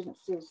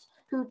agencies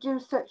who do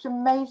such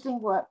amazing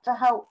work to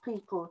help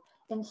people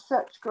in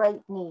such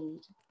great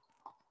need.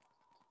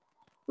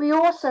 We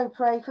also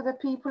pray for the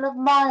people of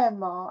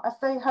Myanmar as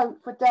they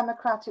hope for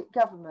democratic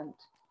government,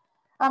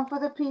 and for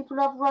the people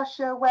of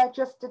Russia where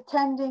just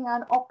attending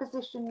an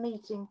opposition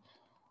meeting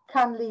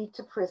can lead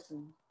to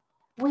prison.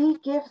 We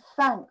give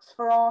thanks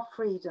for our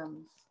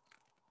freedoms.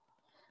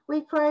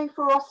 We pray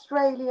for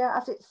Australia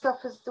as it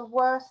suffers the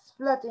worst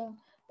flooding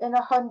in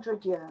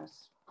 100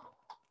 years.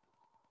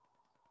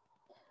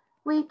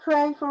 We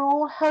pray for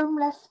all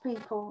homeless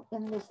people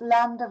in this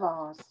land of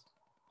ours.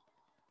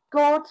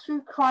 God,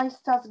 through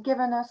Christ, has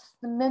given us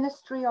the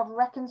ministry of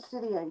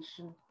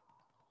reconciliation.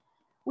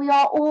 We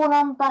are all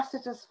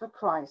ambassadors for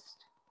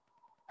Christ.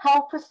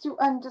 Help us to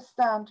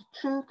understand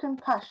true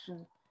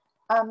compassion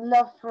and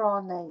love for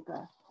our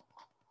neighbour.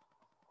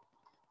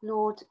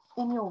 Lord,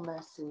 in your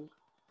mercy,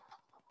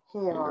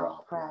 hear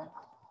our prayer.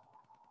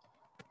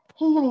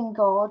 Healing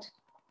God,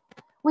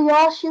 we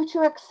ask you to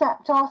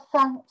accept our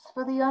thanks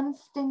for the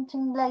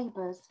unstinting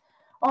labours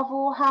of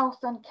all health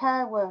and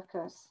care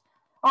workers,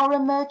 our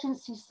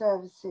emergency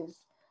services,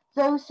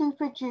 those who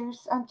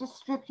produce and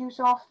distribute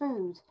our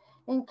food,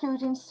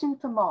 including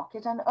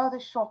supermarket and other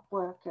shop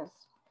workers,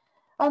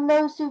 and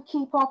those who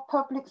keep our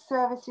public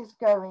services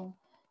going,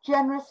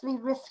 generously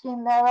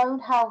risking their own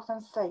health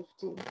and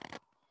safety.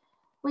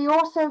 We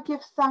also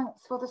give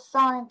thanks for the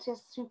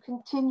scientists who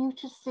continue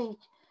to seek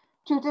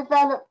to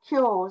develop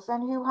cures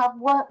and who have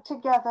worked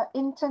together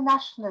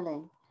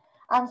internationally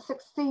and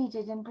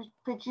succeeded in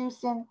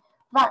producing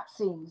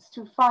vaccines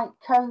to fight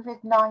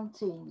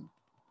COVID-19.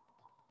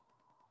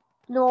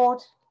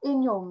 Lord,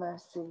 in your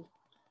mercy,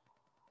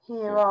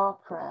 hear our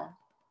prayer.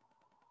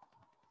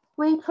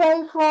 We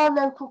pray for our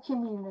local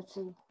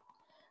community.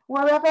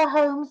 Wherever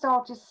homes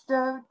are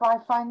disturbed by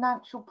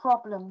financial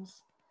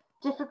problems,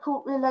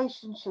 difficult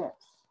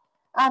relationships,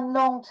 and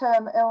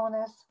long-term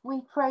illness,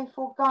 we pray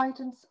for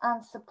guidance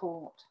and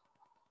support.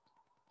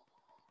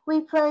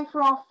 We pray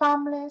for our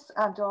families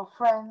and our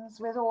friends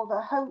with all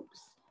the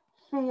hopes,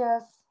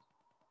 fears,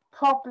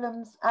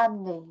 problems,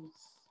 and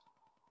needs.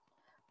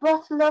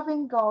 But,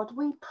 loving God,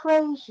 we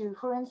praise you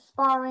for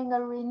inspiring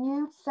a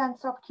renewed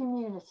sense of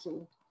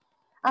community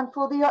and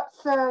for the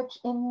upsurge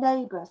in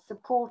neighbour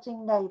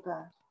supporting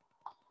neighbour.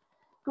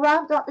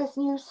 Grant that this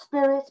new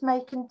spirit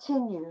may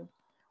continue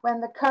when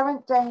the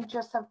current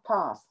dangers have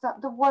passed,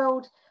 that the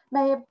world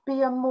may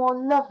be a more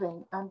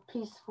loving and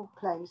peaceful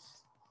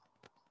place.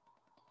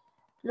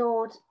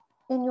 Lord,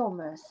 in your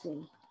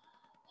mercy,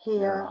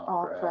 hear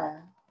our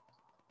prayer.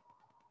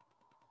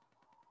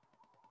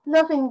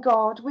 Loving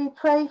God, we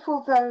pray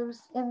for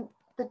those in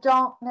the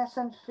darkness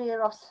and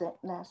fear of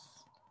sickness.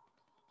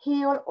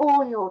 Heal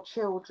all your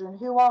children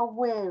who are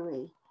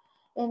weary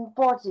in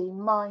body,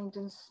 mind,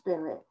 and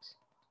spirit.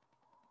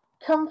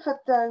 Comfort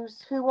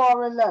those who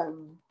are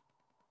alone,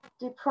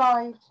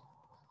 deprived,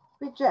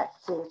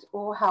 rejected,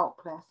 or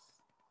helpless,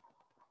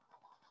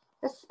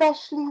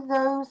 especially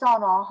those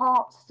on our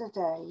hearts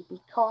today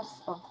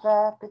because of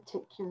their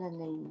particular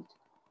need.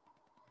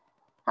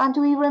 And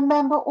we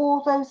remember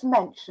all those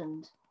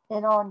mentioned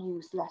in our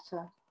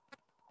newsletter.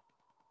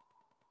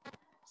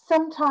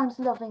 Sometimes,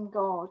 loving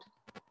God,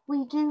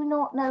 we do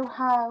not know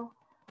how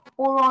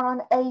or are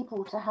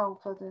unable to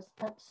help others,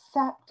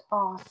 accept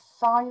our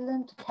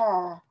silent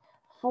care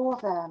for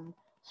them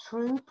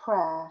through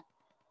prayer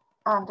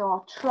and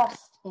our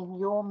trust in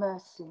your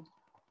mercy.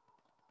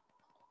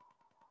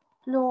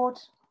 Lord,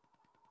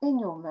 in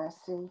your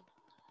mercy,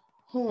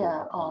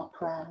 hear our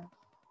prayer.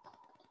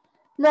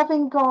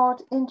 Loving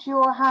God, into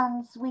your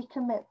hands we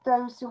commit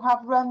those who have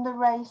run the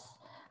race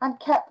and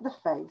kept the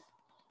faith,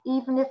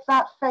 even if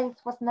that faith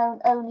was known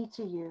only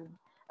to you,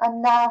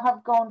 and now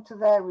have gone to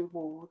their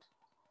reward.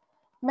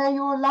 May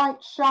your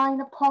light shine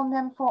upon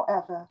them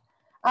forever,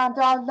 and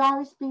our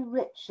lives be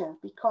richer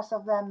because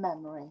of their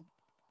memory.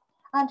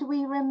 And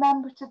we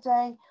remember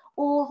today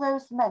all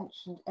those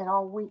mentioned in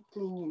our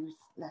weekly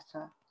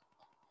newsletter.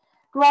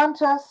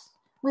 Grant us,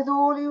 with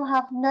all who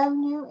have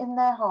known you in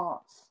their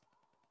hearts,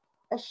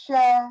 a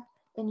share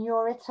in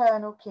your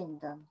eternal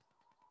kingdom.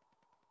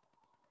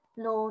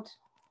 Lord,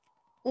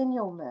 in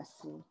your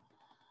mercy,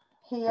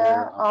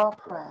 hear our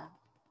prayer.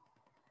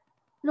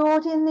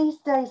 Lord, in these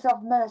days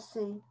of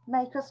mercy,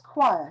 make us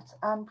quiet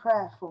and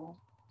prayerful.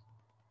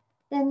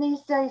 In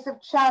these days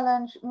of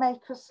challenge,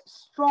 make us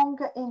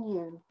stronger in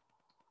you.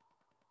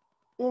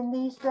 In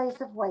these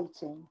days of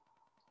waiting,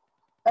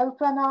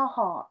 open our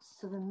hearts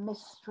to the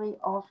mystery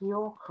of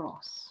your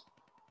cross.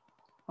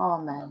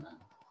 Amen.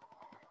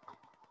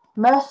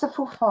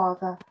 Merciful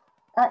Father,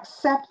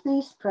 accept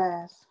these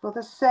prayers for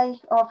the sake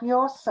of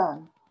your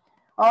Son,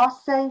 our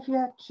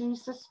Saviour,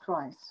 Jesus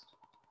Christ.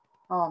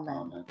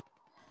 Amen.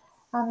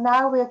 And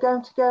now we're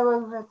going to go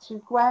over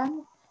to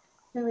Gwen,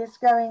 who is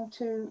going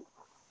to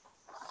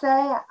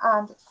say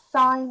and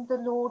sign the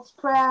Lord's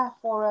Prayer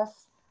for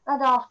us,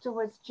 and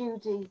afterwards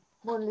Judy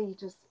will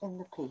lead us in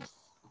the peace.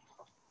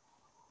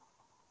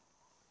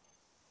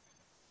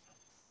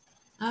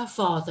 Our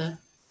Father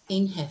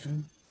in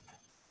heaven,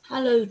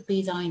 hallowed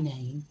be thy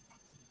name.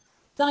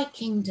 Thy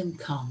kingdom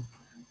come,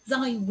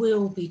 thy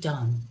will be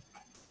done,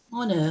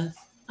 on earth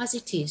as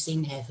it is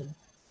in heaven.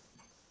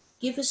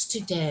 Give us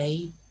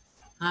today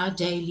our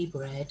daily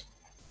bread,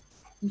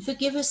 and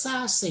forgive us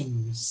our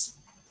sins,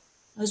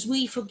 as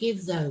we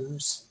forgive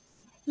those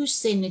who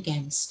sin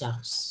against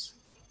us.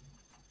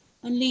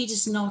 And lead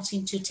us not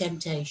into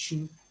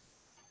temptation,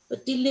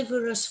 but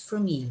deliver us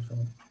from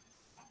evil.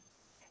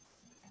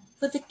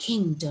 For the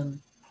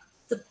kingdom,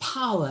 the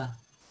power,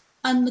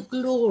 and the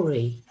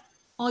glory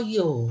are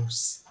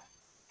yours,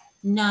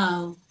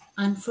 now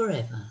and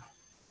forever.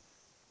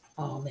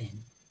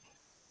 Amen.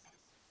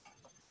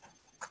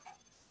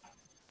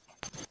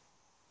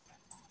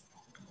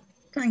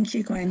 Thank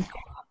you, Gwen.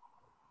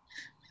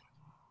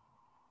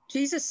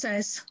 Jesus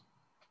says,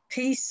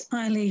 "Peace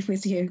I leave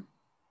with you.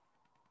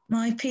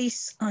 My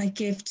peace I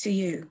give to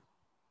you.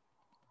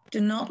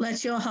 Do not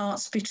let your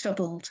hearts be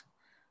troubled,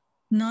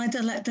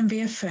 neither let them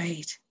be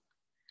afraid.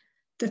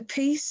 The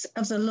peace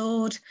of the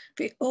Lord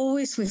be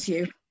always with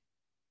you."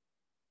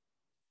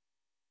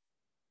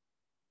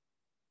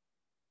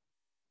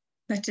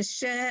 Let us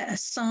share a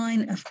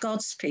sign of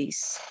God's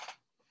peace.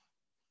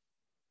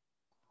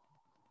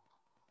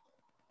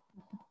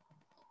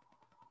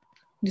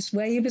 Just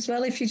wave as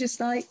well if you just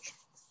like.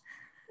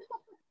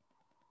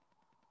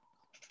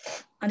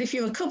 And if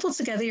you're a couple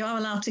together, you are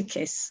allowed to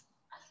kiss.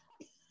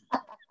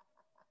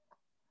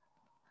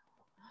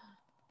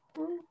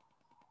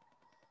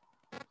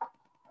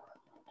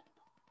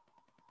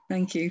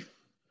 Thank you.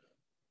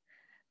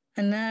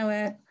 And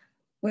now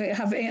we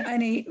have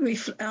any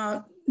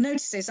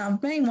notices. Our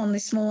main one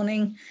this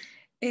morning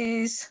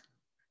is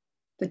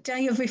the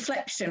day of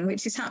reflection,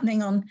 which is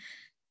happening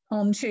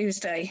on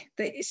Tuesday.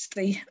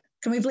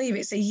 Can we believe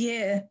it's a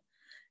year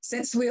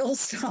since we all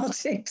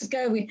started to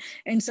go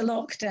into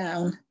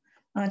lockdown?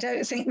 I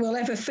don't think we'll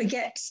ever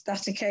forget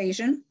that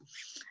occasion.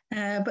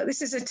 But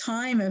this is a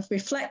time of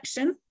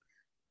reflection,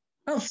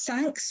 of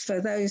thanks for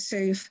those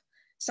who've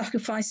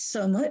sacrificed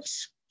so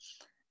much,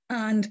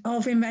 and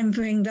of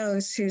remembering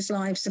those whose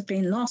lives have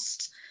been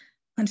lost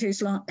and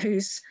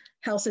whose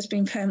health has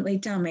been permanently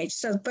damaged.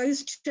 So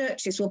both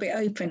churches will be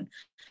open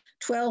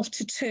 12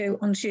 to 2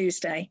 on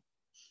Tuesday.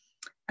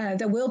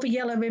 There will be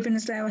yellow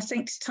ribbons there, I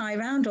think, to tie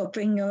around, or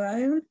bring your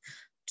own.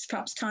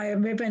 Perhaps tie a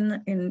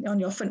ribbon on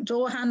your front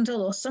door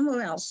handle or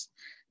somewhere else.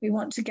 We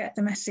want to get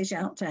the message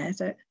out there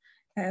that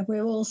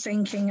we're all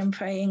thinking and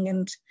praying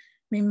and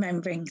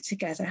remembering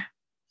together.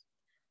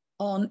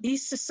 On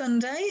Easter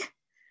Sunday,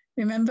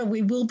 remember,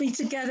 we will be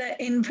together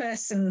in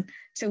person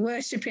to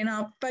worship in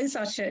both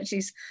our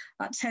churches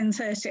at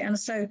 10:30. And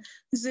so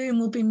Zoom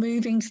will be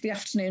moving to the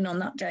afternoon on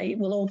that day. It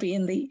will all be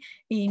in the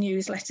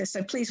e-newsletter.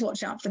 So please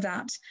watch out for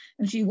that.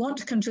 And if you want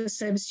to come to a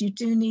service, you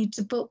do need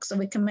to book so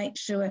we can make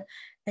sure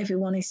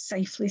everyone is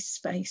safely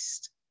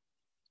spaced.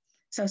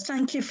 So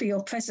thank you for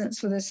your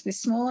presence with us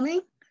this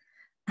morning.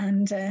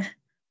 And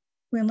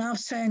we'll now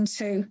turn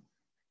to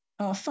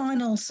our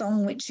final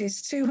song, which is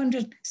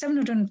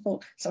 704.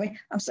 Sorry,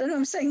 I'm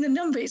saying the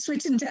number, it's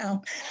written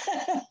down.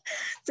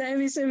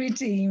 There is a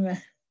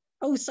Redeemer.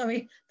 Oh,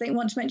 sorry, they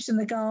want to mention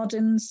the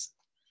gardens.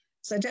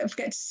 So don't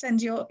forget to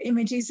send your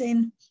images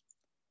in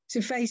to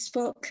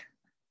Facebook.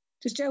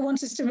 Does Joe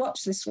want us to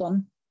watch this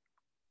one?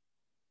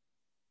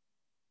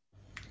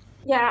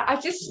 Yeah, I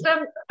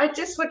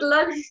just would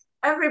love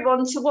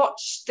everyone to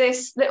watch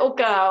this little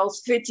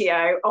girl's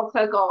video of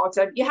her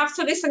garden. You have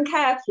to listen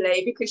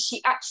carefully because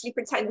she actually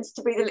pretends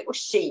to be the little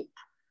sheep.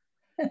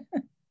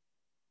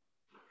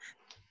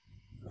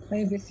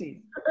 Over to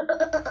you.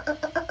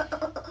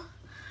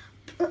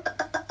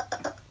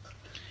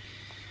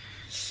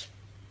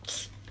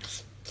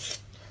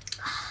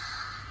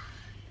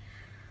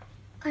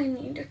 I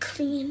need a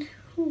clean.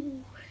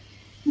 Ooh.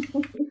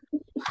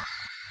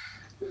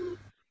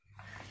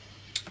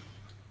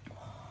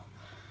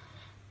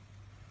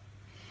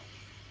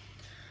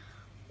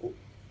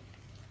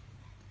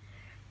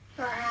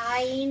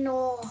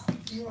 Rhino.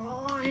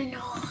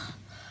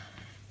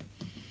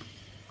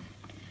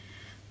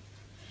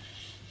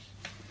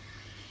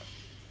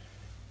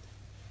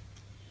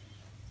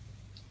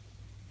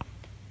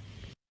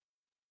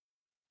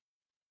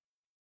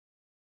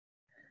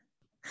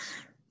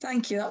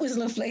 Thank you, that was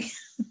lovely.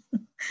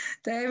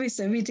 There is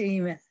a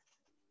Redeemer.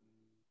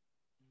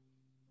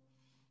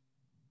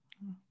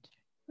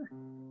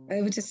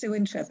 Over to Sue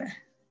and Trevor.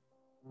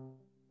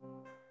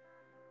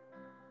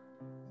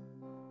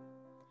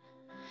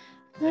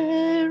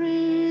 There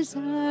is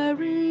a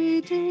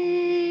Redeemer,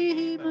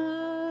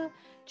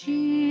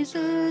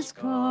 Jesus,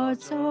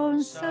 God's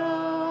own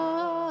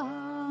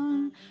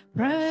Son,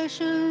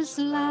 precious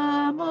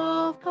Lamb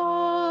of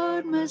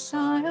God,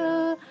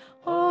 Messiah,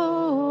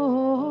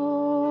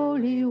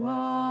 Holy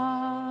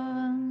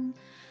One.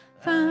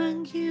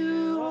 Thank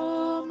you,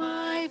 oh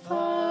my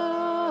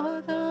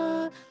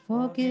Father,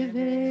 for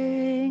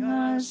giving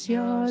us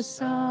your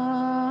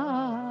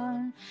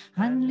Son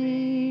and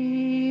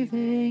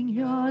leaving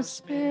your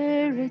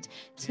Spirit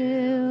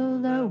till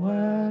the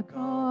work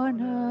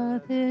on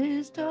earth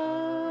is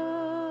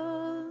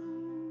done.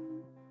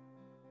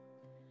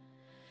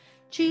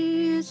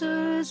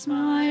 Jesus,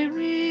 my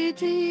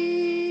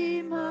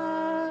Redeemer,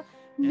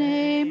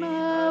 name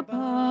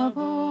above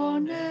all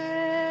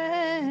names,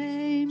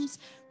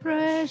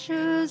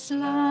 precious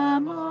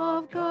Lamb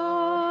of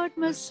God,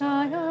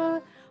 Messiah,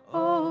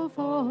 oh,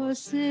 for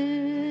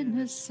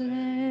sinners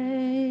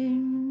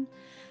slain.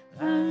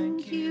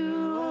 Thank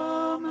you,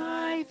 oh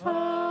my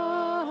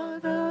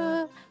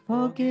Father,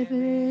 for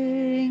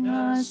giving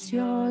us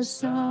your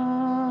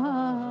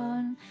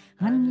Son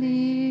and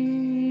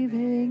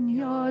leaving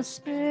your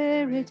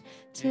Spirit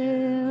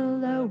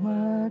till the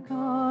work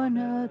on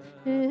earth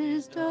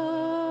is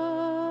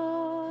done.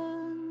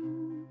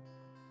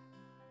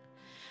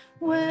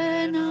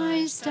 When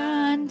I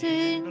stand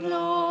in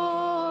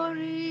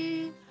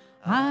glory,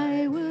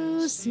 I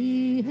will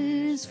see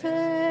his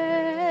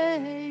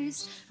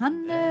face,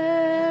 and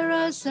there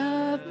I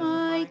serve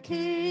my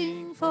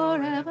King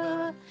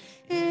forever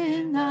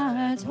in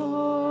that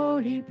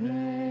holy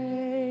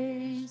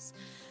place.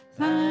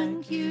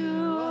 Thank you,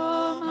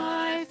 oh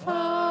my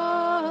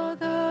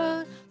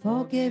Father,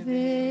 for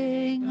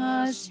giving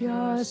us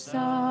your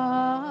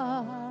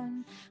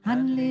Son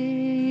and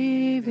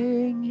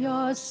leaving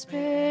your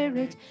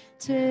Spirit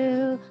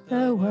till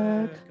the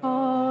work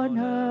on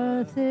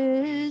earth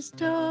is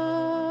done.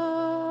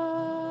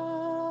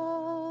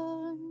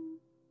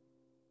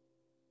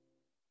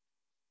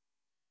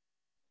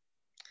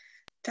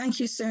 Thank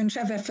you, Sue and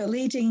Trevor, for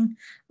leading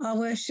our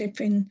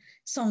worship in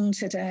song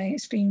today.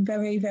 It's been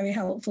very, very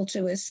helpful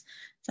to us.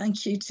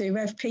 Thank you to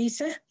Rev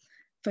Peter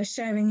for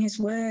sharing his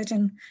word,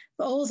 and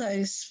for all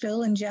those,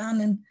 Phil and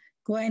Jan and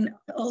Gwen,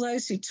 all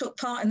those who took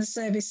part in the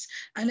service.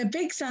 And a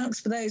big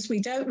thanks for those we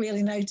don't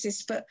really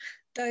notice, but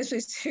those of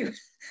us who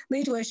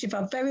lead worship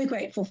are very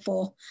grateful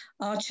for,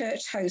 our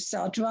church hosts,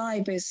 our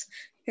drivers,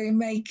 who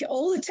make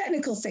all the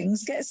technical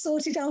things get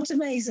sorted out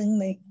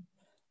amazingly.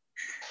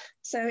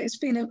 So it's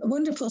been a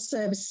wonderful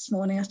service this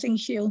morning. I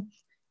think you'll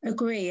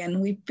agree.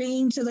 And we've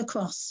been to the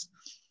cross.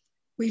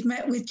 We've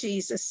met with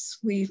Jesus.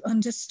 We've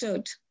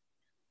understood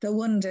the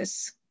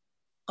wonders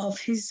of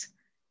his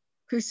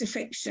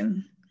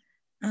crucifixion.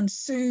 And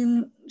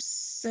soon,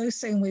 so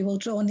soon, we will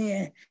draw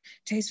near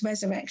to his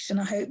resurrection.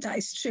 I hope that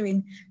is true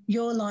in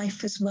your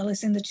life as well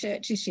as in the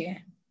church's year.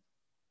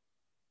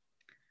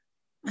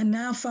 And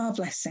now for our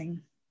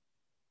blessing.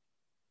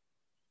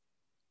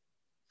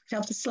 Could you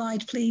have the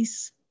slide,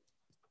 please?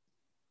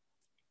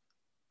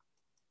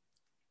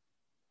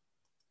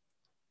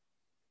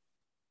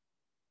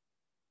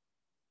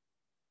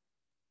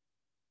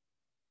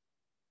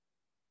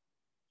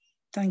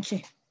 Thank you.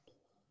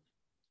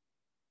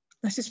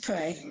 Let us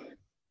pray.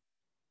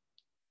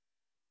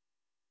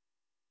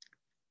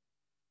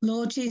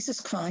 Lord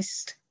Jesus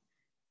Christ,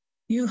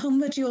 you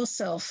humbled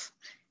yourself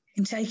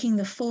in taking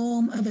the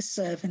form of a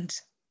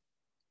servant,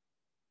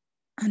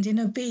 and in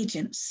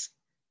obedience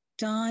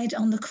died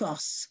on the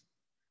cross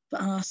for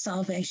our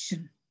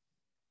salvation.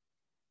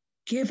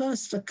 Give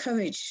us the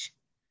courage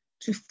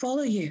to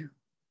follow you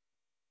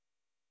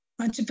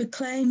and to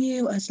proclaim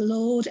you as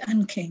Lord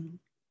and King,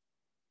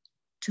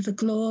 to the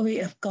glory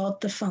of God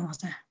the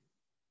Father.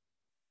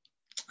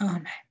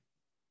 Amen.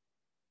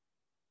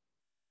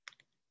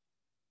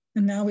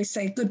 And now we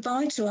say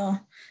goodbye to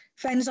our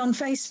friends on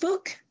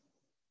Facebook.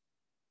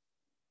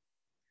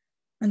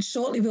 And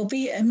shortly we'll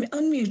be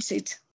unmuted.